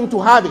don't want him to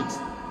have it.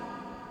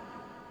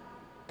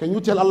 Can you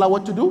tell Allah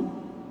what to do?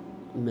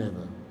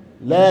 Never.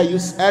 لا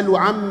يسأل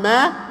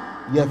عما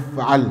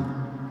يفعل.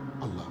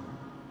 Allah.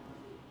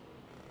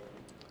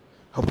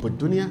 حب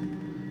الدنيا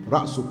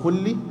رأس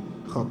كل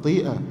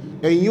خطيئة.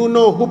 And you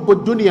know حب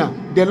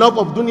الدنيا, the love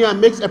of dunya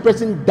makes a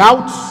person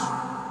doubt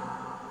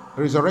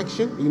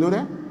resurrection. You know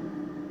that?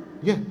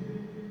 Yeah.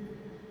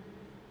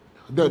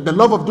 The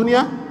love of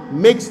dunya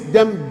makes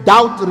them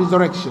doubt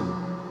resurrection.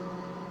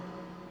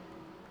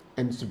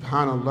 And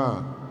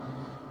subhanallah,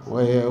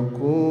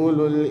 وَيَقُولُ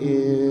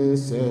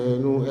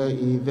الْإِنسَانُ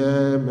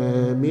أَإِذَا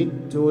مَا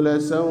مِتُّ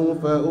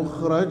لَسَوْفَ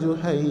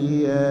أُخْرَجُ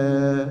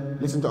حَيًّا.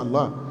 Listen to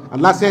Allah.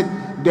 Allah said,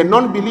 the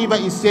non-believer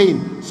is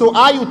saying, so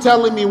are you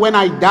telling me when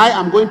I die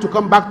I'm going to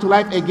come back to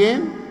life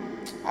again?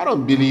 I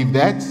don't believe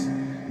that.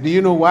 Do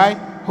you know why?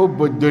 حُبُّ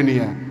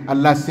الدُّنْيَا.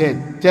 Allah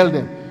said, tell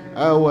them,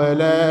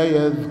 أَوَلَا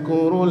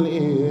يَذْكُرُ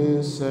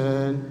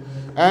الْإِنسَانُ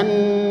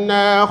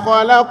أَنَّا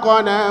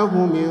خَلَقْنَاهُ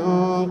مِنْ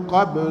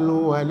قَبْلُ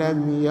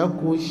وَلَمْ يَكُ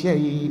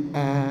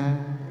شَيْئًا.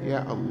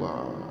 Ya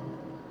Allah.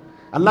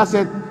 Allah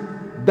said,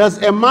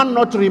 does a man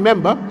not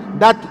remember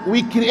that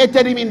we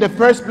created him in the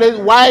first place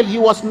while he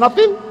was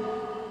nothing?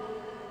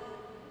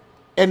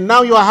 And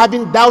now you are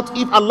having doubt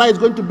if Allah is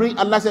going to bring.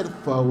 Allah said,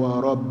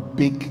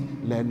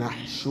 فَوَرَبِّكْ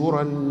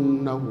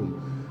لَنَحْشُرَنَّهُمْ.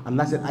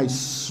 Allah said, I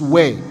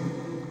swear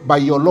by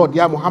your Lord,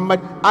 Ya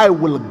Muhammad, I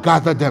will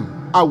gather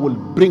them. I will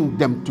bring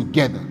them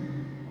together.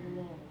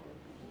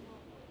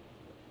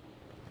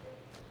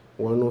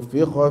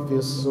 وَنُفِخَ فِي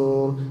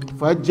الصُّورِ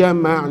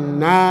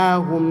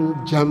فَجَمَعْنَاهُمْ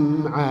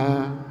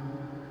جَمْعًا.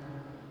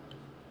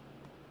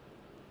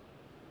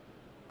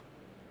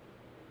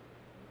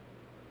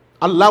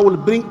 Allah will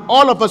bring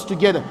all of us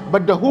together.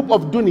 But the hope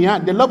of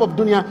dunya, the love of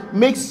dunya,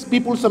 makes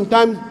people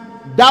sometimes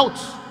doubt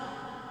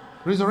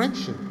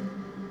resurrection.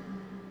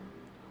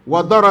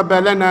 وَضَرَبَ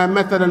لَنَا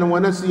مَثَلًا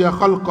وَنَسِيَ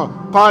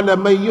خَلْقًا قَالَ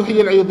مَنْ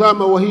يُحْيِي الْعِظَامَ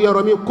وَهِيَ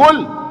رَمِيمٌ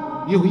قُلْ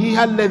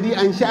يُحْيِيهَا الَّذِي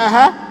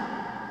أَنْشَأَهَا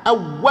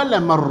أَوَّلَ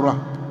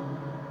مَرَّةٍ.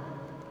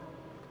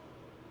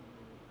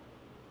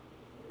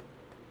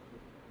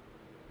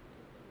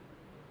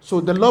 So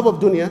the love of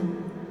dunya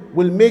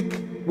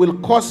will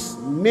cause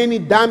many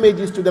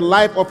damages to the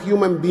life of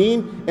human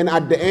being, and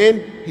at the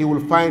end he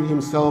will find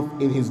himself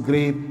in his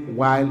grave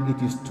while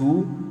it is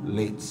too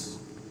late.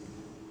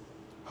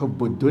 حب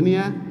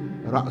الدنيا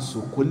رأس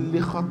كل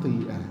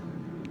خطيئة.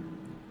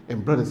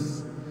 And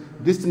brothers,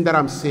 this thing that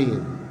I'm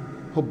saying,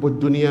 حب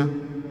الدنيا,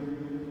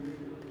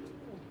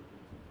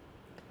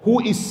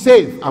 who is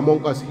safe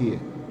among us here?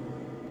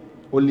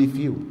 Only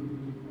few.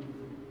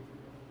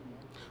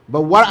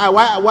 But why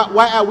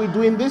are we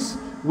doing this?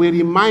 We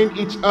remind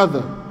each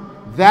other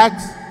that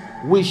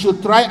we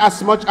should try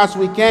as much as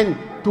we can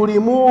to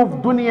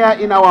remove dunya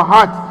in our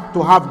heart,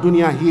 to have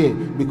dunya here,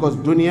 because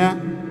dunya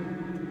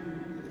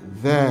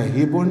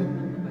dhahibun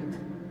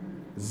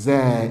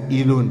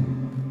zailun.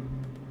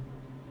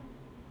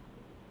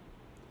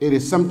 It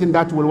is something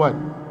that will what?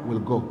 Will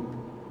go.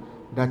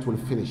 That will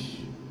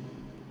finish.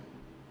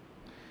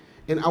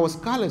 And our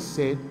scholars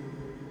said,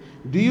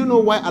 do you know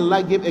why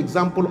Allah gave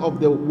example of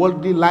the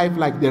worldly life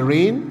like the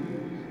rain?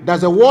 Does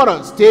the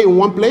water stay in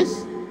one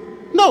place?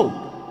 No.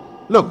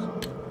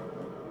 Look,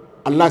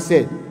 Allah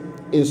said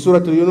in Surah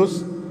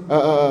Yunus,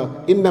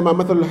 إنما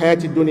مثل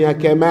الحياة الدنيا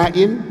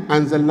كماء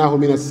أنزلناه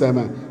من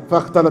السماء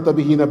فاختلط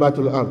به نبات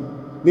الأرض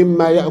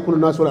مما يأكل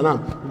الناس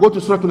والأنعام. Go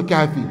to Surah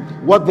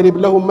Al-Kahfi. واضرب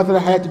لهم مثل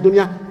الحياة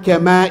الدنيا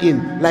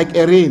كماء, like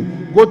a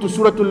rain. Go to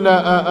Surah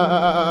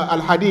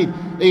Al-Hadid.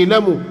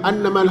 اعلموا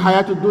أنما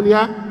الحياة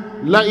الدنيا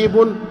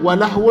لعب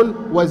ولهو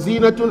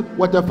وزينة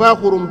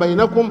وتفاخر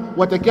بينكم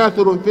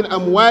وتكاثر في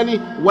الأموال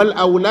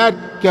والأولاد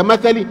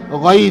كمثل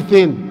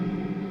غيث.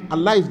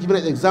 Allah is giving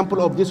an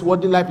example of this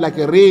worldly life like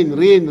a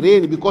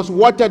rain, because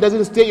water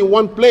doesn't stay in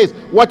one place.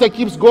 Water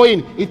keeps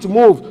going, it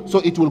moves, so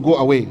it will go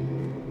away.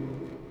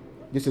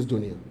 This is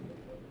dunya.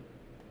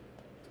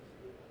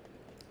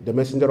 The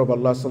Messenger of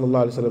Allah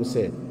sallallahu alaihi wasallam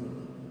said,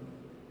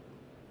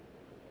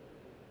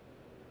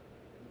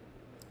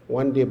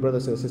 one day,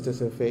 brothers and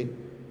sisters in faith,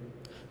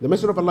 the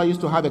Messenger of Allah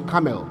used to have a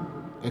camel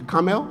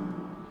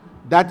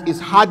that is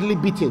hardly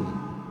beaten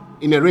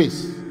in a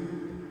race.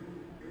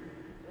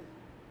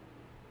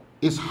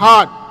 It's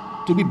hard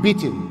to be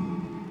beaten.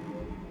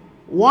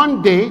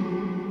 One day,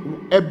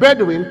 a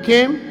Bedouin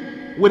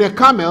came with a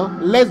camel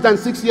less than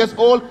 6 years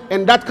old,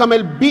 and that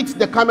camel beats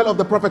the camel of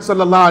the Prophet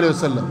sallallahu alaihi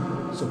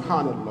wasallam.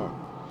 Subhanallah.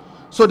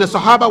 So the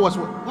Sahaba was,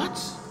 what?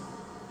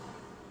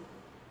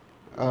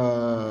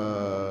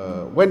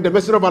 When the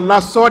Messenger of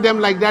Allah saw them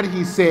like that,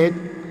 he said,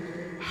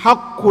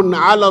 حق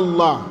على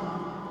الله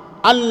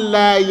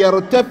ألا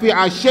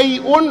يرتفع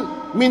شيء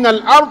من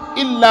الأرض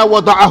إلا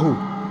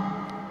وضعه.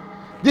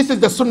 This is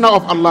the sunnah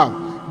of Allah.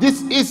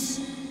 This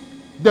is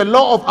the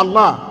law of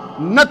Allah.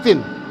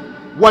 Nothing,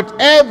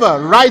 whatever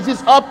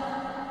rises up,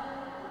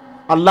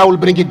 Allah will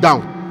bring it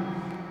down.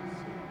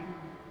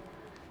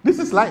 This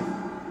is life.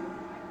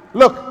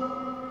 Look,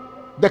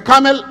 the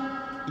camel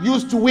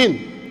used to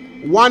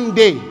win. One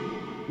day,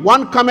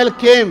 one camel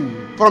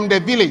came from the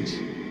village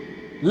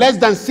less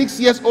than 6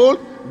 years old,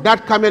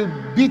 that camel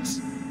beat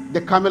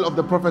the camel of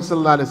the Prophet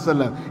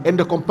ﷺ. And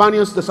the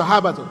companions, the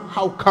Sahaba,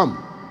 how come?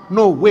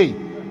 No way.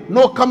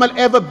 No camel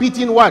ever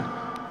beating what?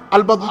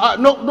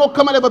 No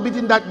camel ever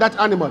beating that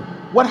animal.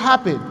 What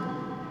happened?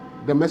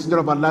 The Messenger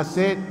of Allah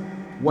said,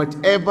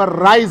 whatever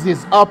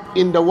rises up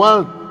in the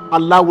world,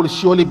 Allah will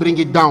surely bring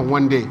it down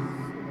one day.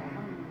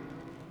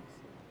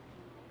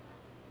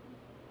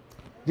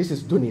 This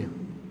is dunya.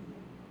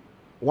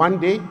 One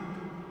day,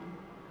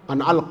 an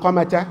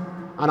Alqamata,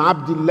 an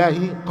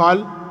Abdullahi,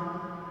 قال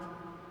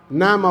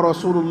نام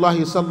رسول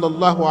الله صلى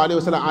الله عليه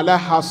وسلم على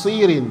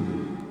حصير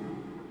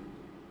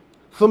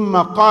ثم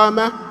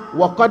قام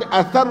وقد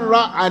أثر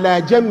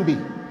على جنبه.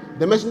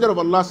 The Messenger of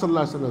Allah صلى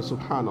الله عليه وسلم,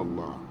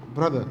 subhanallah,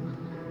 brother,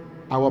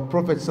 our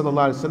Prophet صلى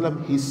الله عليه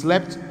وسلم, he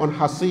slept on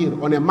hasir,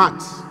 on a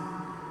mat,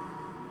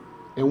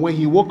 and when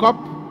he woke up,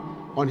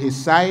 on his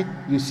side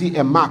you see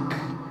a mark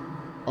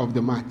of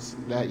the mat.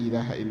 La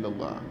ilaha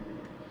illallah.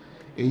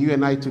 And you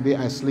and I today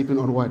are sleeping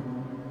on what?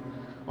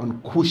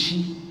 On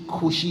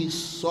cushy,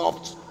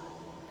 soft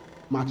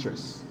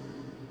mattress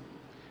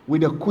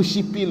with a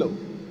cushy pillow.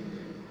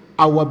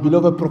 Our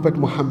beloved Prophet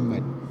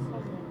Muhammad,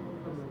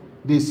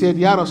 they said,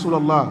 Ya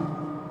Rasulullah,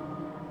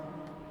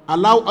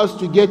 allow us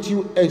to get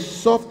you a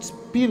soft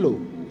pillow,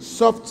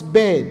 soft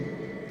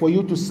bed for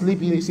you to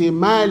sleep in. He said,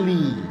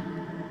 Mali,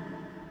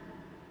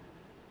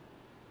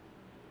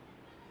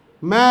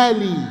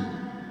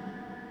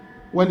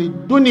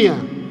 walidunya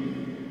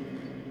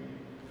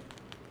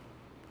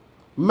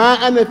ما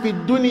أنا في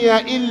الدنيا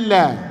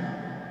إلا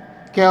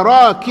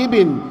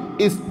كراكب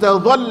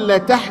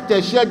استظل تحت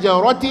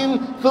شجرة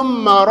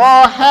ثم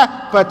راح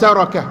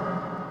فتركها.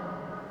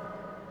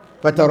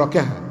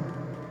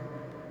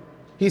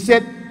 He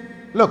said,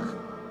 look,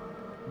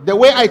 the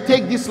way I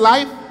take this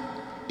life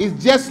is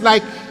just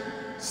like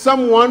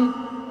someone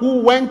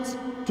who went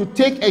to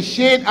take a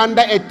shade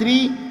under a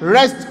tree,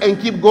 rest and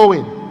keep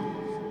going.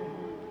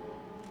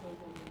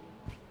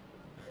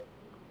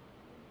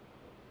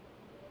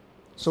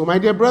 So my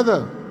dear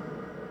brother,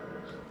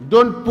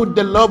 don't put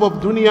the love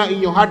of dunya in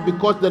your heart,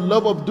 because the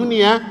love of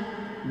dunya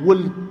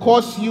will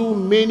cause you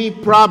many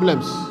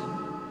problems.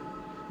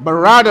 But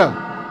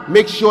rather,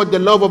 make sure the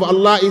love of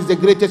Allah is the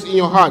greatest in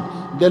your heart.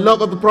 The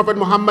love of the Prophet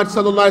Muhammad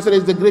sallallahu alaihi wasallam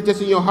is the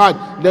greatest in your heart.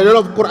 The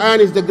love of the Quran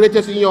is the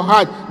greatest in your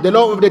heart. The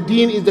love of the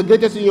Deen is the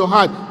greatest in your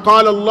heart.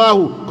 قال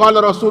الله قال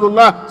رسول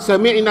الله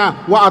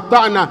سمعنا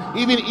وأطعنا.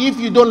 Even if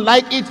you don't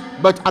like it,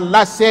 but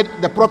Allah said,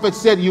 the Prophet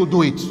said, you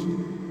do it.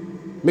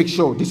 Make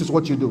sure this is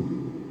what you do.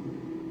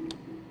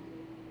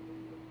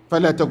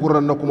 فلا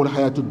تغرنكم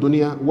الحياة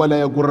الدنيا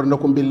ولا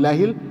يغرنكم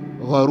بالله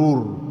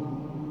الغرور.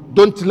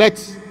 Don't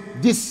let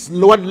this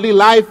worldly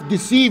life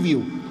deceive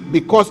you,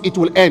 because it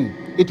will end,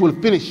 it will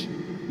finish.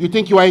 You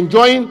think you are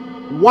enjoying,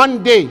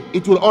 one day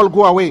it will all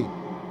go away.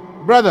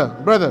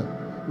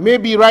 Brother,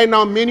 maybe right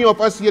now many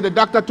of us here, the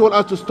doctor told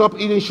us to stop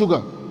eating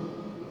sugar.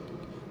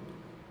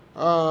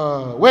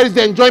 Where is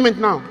the enjoyment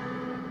now?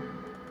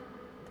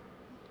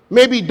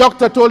 Maybe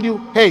doctor told you,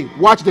 hey,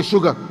 watch the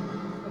sugar,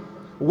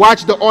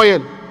 watch the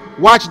oil,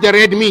 watch the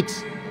red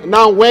meat.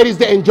 Now where is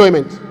the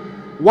enjoyment?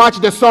 Watch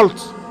the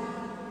salt.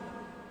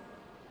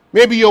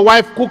 Maybe your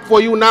wife cooked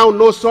for you now,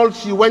 no salt.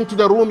 She went to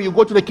the room, you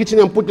go to the kitchen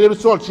and put a little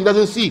salt. She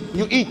doesn't see.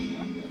 You eat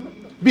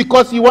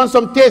because you want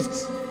some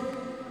taste.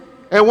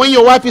 And when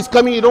your wife is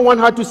coming, you don't want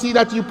her to see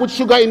that you put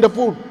sugar in the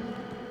food,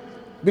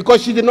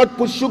 because she did not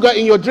put sugar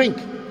in your drink.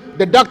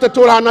 The doctor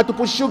told her not to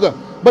put sugar,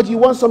 but you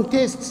want some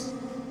taste.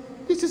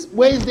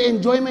 Where is the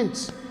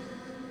enjoyment?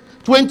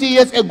 20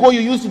 years ago, you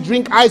used to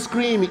drink ice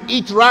cream,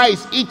 eat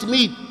rice, eat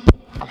meat.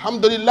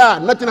 Alhamdulillah,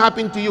 nothing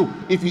happened to you.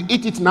 If you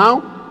eat it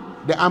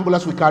now, the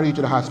ambulance will carry you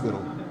to the hospital.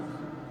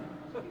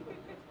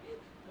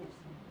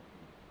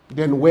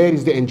 Then where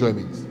is the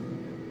enjoyment?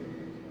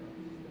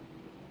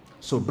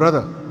 So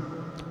brother,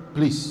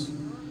 please,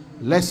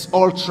 let's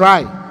all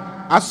try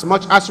as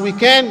much as we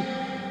can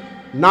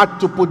not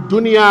to put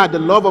dunya, the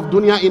love of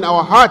dunya, in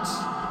our hearts,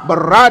 but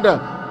rather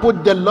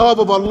put the love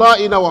of Allah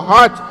in our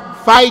heart.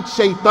 Fight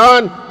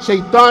shaitan.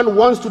 Shaitan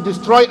wants to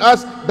destroy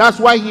us. That's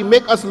why he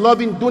make us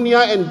loving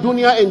dunya and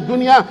dunya and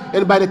dunya.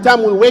 And by the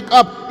time we wake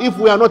up, if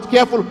we are not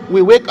careful,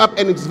 we wake up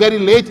and it's very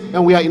late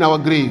and we are in our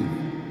grave.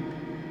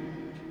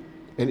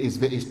 And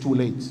it's too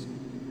late.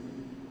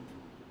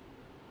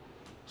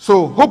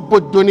 So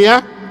hubbud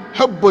dunya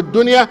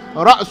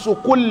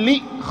ra'su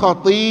kulli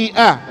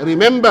khati'ah.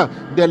 Remember,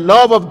 the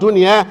love of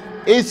dunya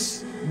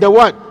is the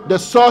what? The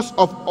source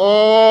of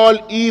all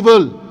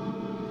evil.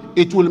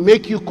 It will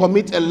make you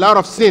commit a lot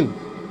of sin,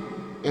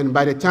 and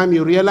by the time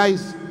you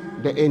realize,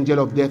 the angel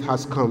of death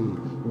has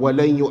come.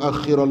 وَلَنْ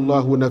يُؤَخِّرَ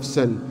اللَّهُ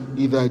نَفْسًا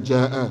إِذَا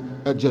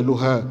جَاءَ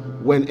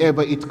أَجَلُهَا.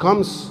 Whenever it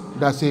comes,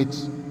 that's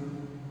it.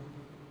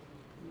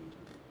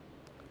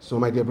 So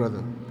my dear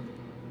brother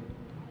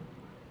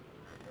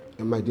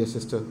and my dear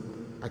sister,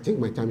 I think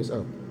my time is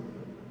up.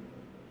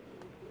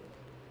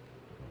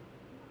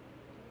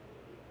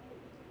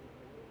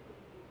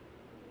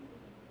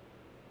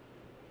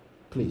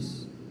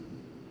 Please,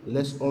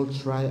 let's all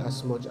try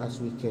as much as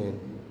we can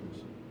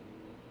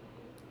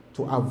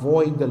to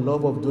avoid the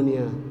love of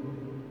dunya,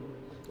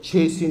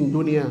 chasing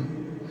dunya.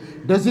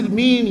 Does it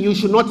mean you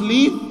should not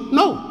leave?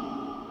 No.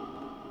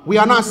 We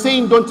are not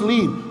saying don't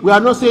leave. We are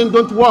not saying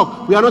don't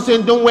walk. We are not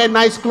saying don't wear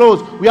nice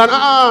clothes. We are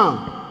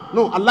not.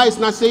 No, Allah is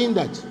not saying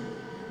that.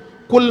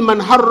 قل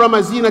من حرم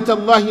زينة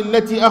الله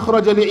التي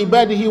أخرج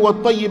لعباده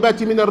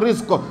والطيبات من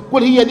الرزق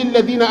قل هي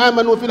للذين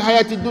آمنوا في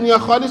الحياة الدنيا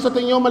خالصة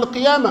يوم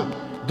القيامة.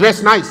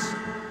 Dress nice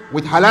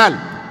with halal,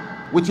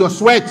 with your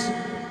sweat,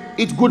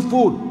 eat good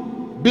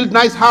food, build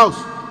nice house,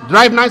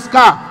 drive nice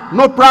car,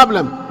 no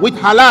problem, with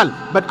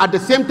halal, but at the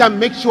same time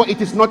make sure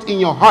it is not in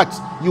your heart.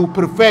 You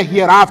prefer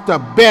hereafter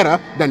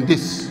better than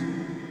this.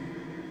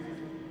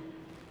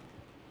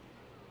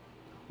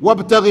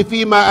 وابتغ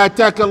فيما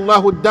آتاك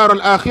الله الدار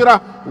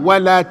الآخرة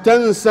ولا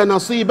تنس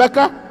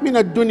نصيبك من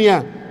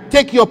الدنيا.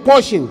 Take your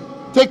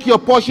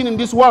portion in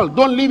this world.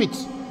 Don't leave it.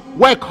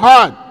 Work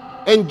hard,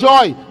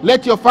 enjoy,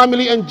 let your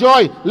family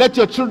enjoy, let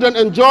your children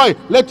enjoy,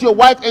 let your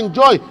wife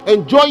enjoy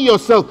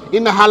yourself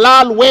in a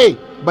halal way.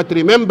 But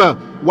remember,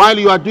 while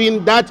you are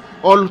doing that,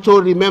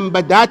 also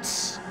remember that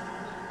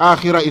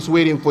Akhirah is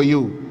waiting for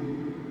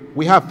you.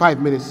 We have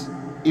 5 minutes,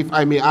 if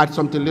I may add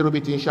something a little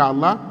bit,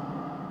 inshallah.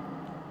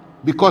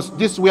 Because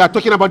this, we are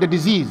talking about the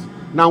disease.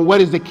 Now, where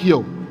is the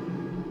cure?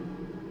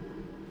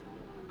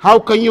 How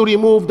can you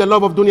remove the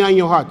love of dunya in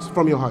your heart,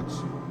 from your heart?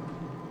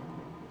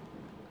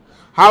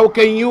 How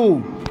can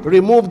you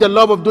remove the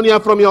love of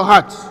dunya from your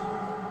heart?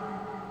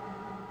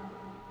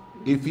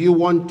 If you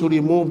want to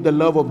remove the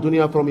love of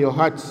dunya from your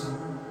heart,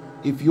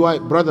 if you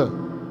are, brother,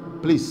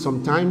 please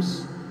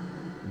sometimes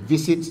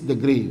visit the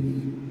grave.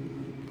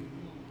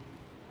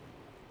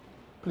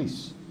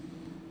 Please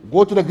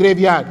go to the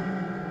graveyard.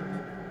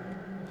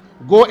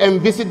 Go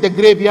and visit the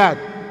graveyard.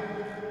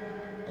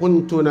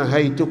 كنت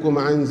نهيتكم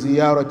عن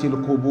زيارة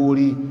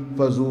القبور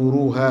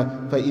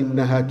فزوروها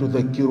فإنها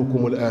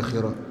تذكركم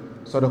الآخرة.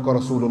 صدق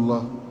رسول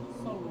الله.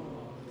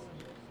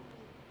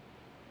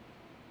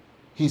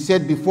 He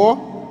said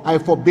before, I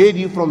forbade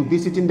you from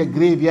visiting the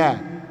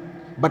graveyard,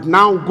 but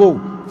now go.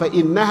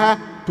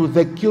 فإنها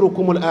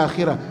تذكركم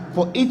الآخرة.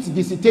 For its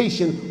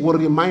visitation will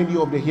remind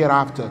you of the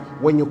hereafter.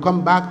 When you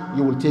come back,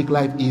 you will take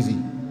life easy.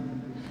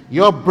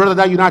 Your brother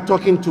that you're not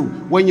talking to,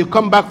 when you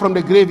come back from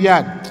the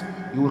graveyard,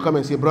 you will come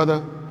and say,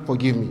 brother,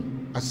 forgive me.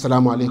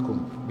 Assalamu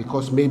alaikum.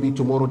 Because maybe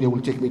tomorrow they will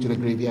take me to the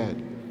graveyard.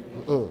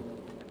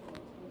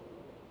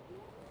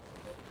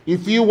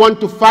 If you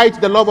want to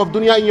fight the love of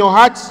dunya in your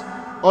heart,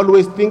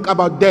 always think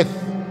about death.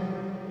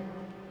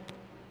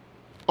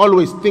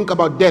 Always think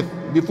about death.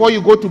 Before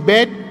you go to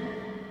bed,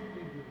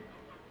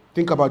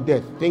 think about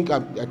death.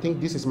 I think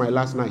this is my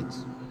last night.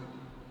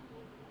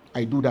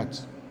 I do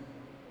that.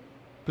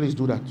 Please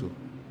do that too.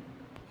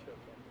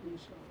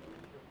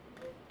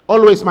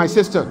 Always, my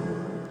sister,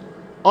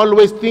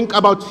 always think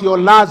about your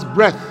last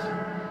breath.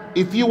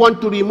 If you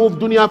want to remove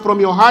dunya from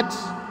your heart,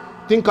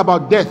 think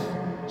about death.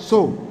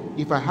 So,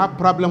 if I have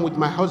problem with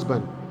my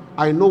husband,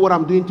 I know what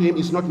I'm doing to him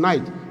is not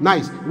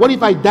nice. What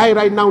if I die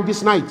right now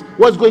this night?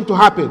 What's going to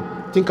happen?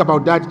 Think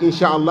about that.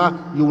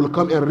 Inshallah, you will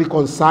come and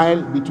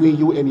reconcile between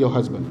you and your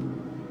husband.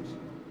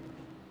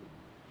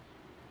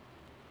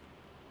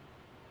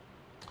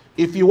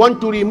 If you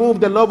want to remove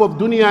the love of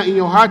dunya in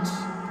your heart,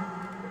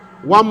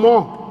 one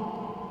more.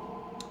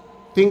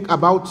 Think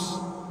about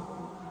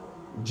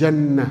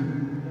Jannah.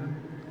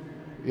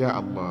 Ya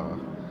Allah.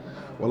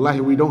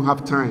 Wallahi, we don't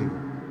have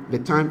time. The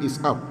time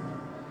is up.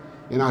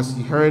 And as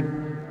you heard,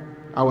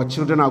 our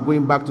children are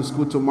going back to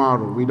school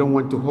tomorrow. We don't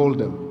want to hold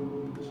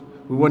them.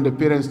 We want the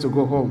parents to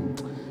go home.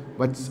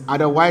 But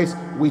otherwise,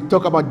 we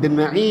talk about the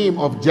na'im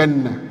of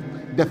Jannah,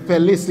 the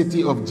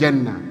felicity of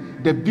Jannah,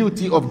 the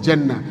beauty of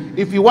Jannah.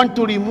 If you want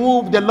to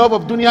remove the love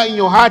of dunya in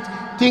your heart,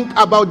 think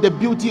about the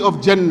beauty of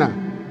Jannah,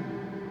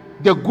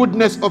 the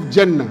goodness of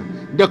Jannah,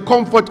 the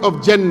comfort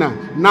of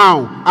Jannah.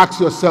 Now ask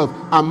yourself,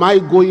 am I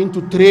going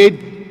to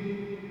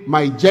trade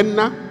my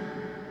Jannah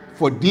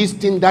for this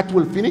thing that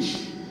will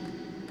finish?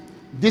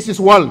 This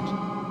is world.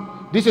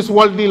 This is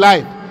worldly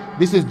life.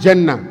 This is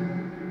Jannah.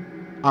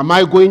 Am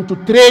I going to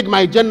trade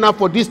my Jannah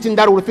for this thing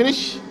that will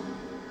finish?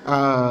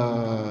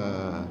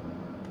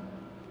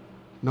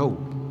 No,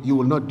 you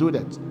will not do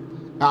that.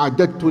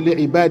 أعددت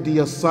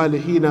لعبادي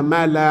الصالحين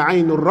ما لا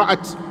عين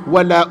رأت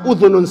ولا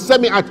أذن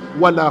سمعت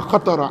ولا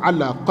خطر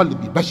على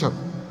قلب بشر.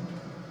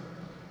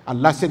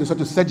 Allah said in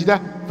Surah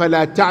Sajda,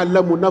 فلا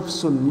تعلم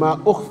نفس ما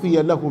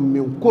أخفي لهم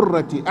من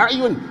قرة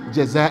أعين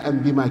جزاء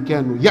بما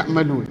كانوا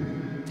يعملون.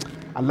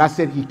 Allah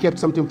said He kept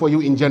something for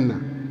you in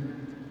Jannah.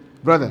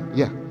 Brother,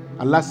 yeah.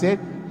 Allah said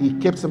He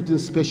kept something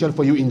special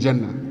for you in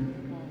Jannah.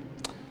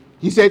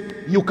 He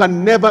said you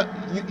can never,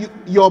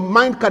 your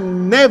mind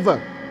can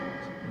never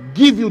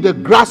give you the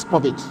grasp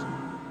of it.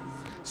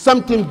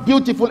 Something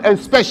beautiful and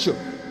special.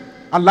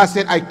 Allah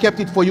said, I kept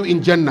it for you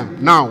in Jannah.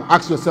 Now,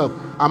 ask yourself,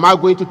 am I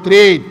going to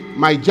trade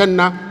my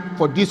Jannah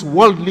for this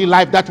worldly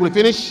life that will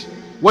finish?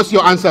 What's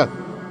your answer?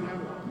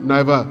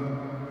 Never.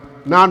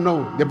 Now,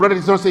 no. The brother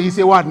did not say, he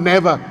said what?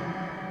 Never.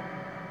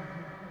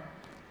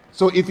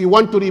 So if you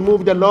want to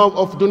remove the love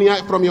of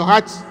dunya from your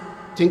heart,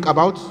 think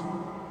about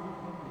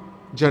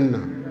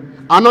Jannah.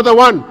 Another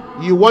one,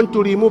 you want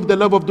to remove the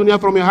love of dunya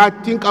from your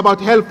heart, think about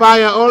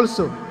hellfire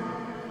also.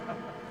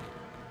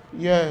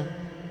 Yeah.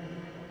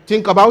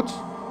 Think about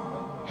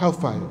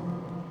hellfire.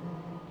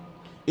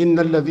 إن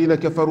الذين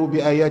كفروا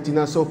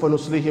بآياتنا سوف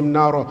نصليهم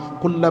نارا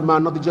كلما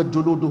نضجت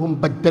جلودهم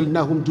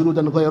بدلناهم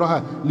جلودا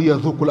غيرها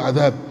ليذوقوا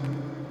العذاب.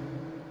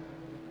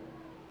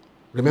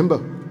 Remember,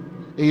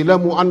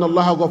 اعلموا أن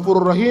الله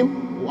غفور رحيم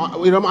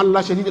واعلموا أن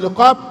الله شديد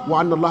العقاب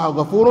وأن الله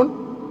غفور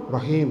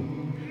رحيم.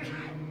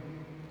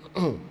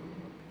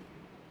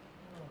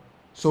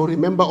 So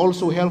remember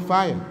also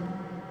hellfire.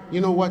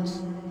 You know what?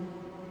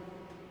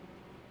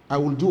 I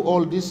will do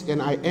all this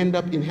and I end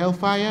up in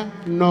hellfire?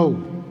 No.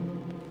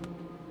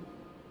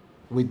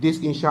 With this,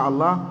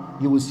 inshallah,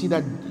 you will see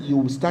that you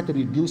will start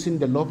reducing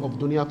the love of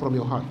dunya from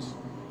your heart.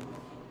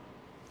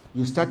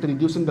 You start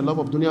reducing the love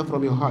of dunya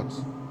from your heart.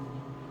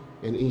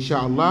 And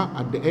inshallah,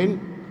 at the end,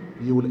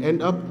 you will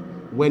end up,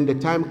 when the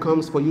time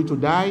comes for you to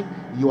die,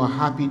 you are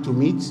happy to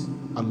meet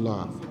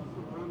Allah.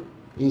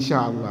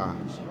 Inshallah.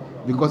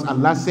 Because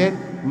Allah said,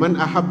 Man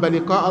ahabba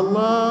liqa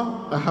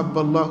Allah, ahabba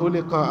Allahu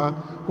liqa'a.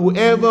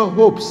 Whoever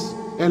hopes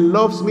and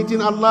loves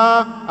meeting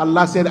Allah,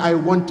 Allah said, I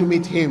want to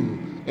meet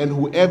Him. And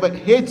whoever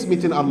hates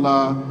meeting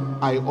Allah,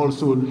 I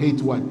also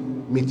hate what?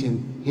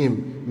 Meeting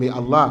Him. May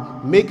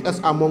Allah make us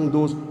among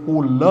those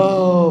who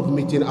love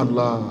meeting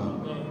Allah.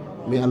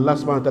 May Allah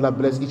subhanahu wa ta'ala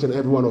bless each and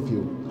every one of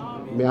you.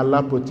 May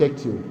Allah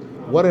protect you.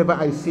 Whatever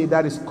I say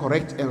that is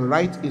correct and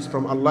right is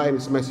from Allah and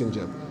His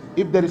Messenger.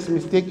 If there is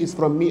mistake, it's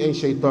from me and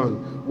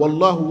shaitan.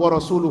 Wallahu wa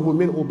rasuluhu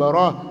min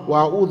ubara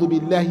wa a'udhu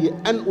billahi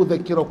an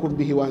udhakirakum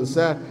bihi wa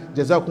ansa.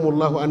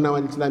 Jazakumullahu anna wa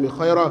al-islami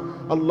khayra.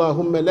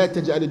 Allahumma la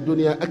taj'al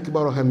ad-dunya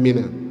akbar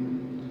hammina.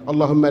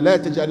 Allahumma la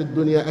taj'al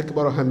ad-dunya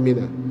akbar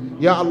hammina.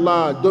 Ya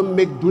Allah, don't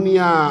make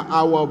dunya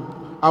our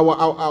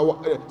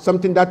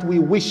something that we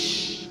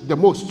wish the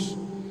most.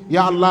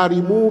 Ya Allah,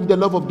 remove the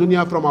love of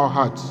dunya from our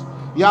hearts.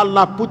 Ya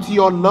Allah, put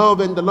your love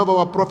and the love of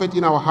our Prophet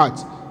in our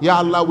hearts. Ya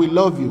Allah, we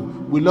love you.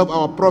 We love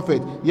our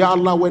Prophet. Ya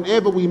Allah,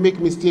 whenever we make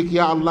mistake,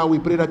 Ya Allah, we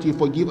pray that you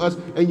forgive us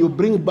and you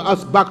bring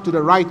us back to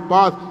the right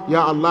path.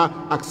 Ya Allah,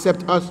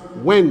 accept us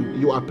when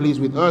you are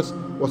pleased with us.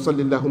 Wa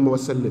sallallahu wa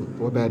sallim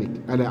wa barik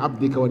ala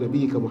abdika wa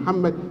nabiyyika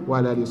Muhammad wa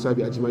ala alihi wa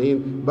sahbihi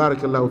ajma'in.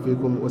 Barakallahu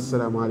fikum.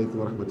 Wassalamu alaikum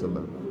wa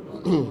rahmatullah.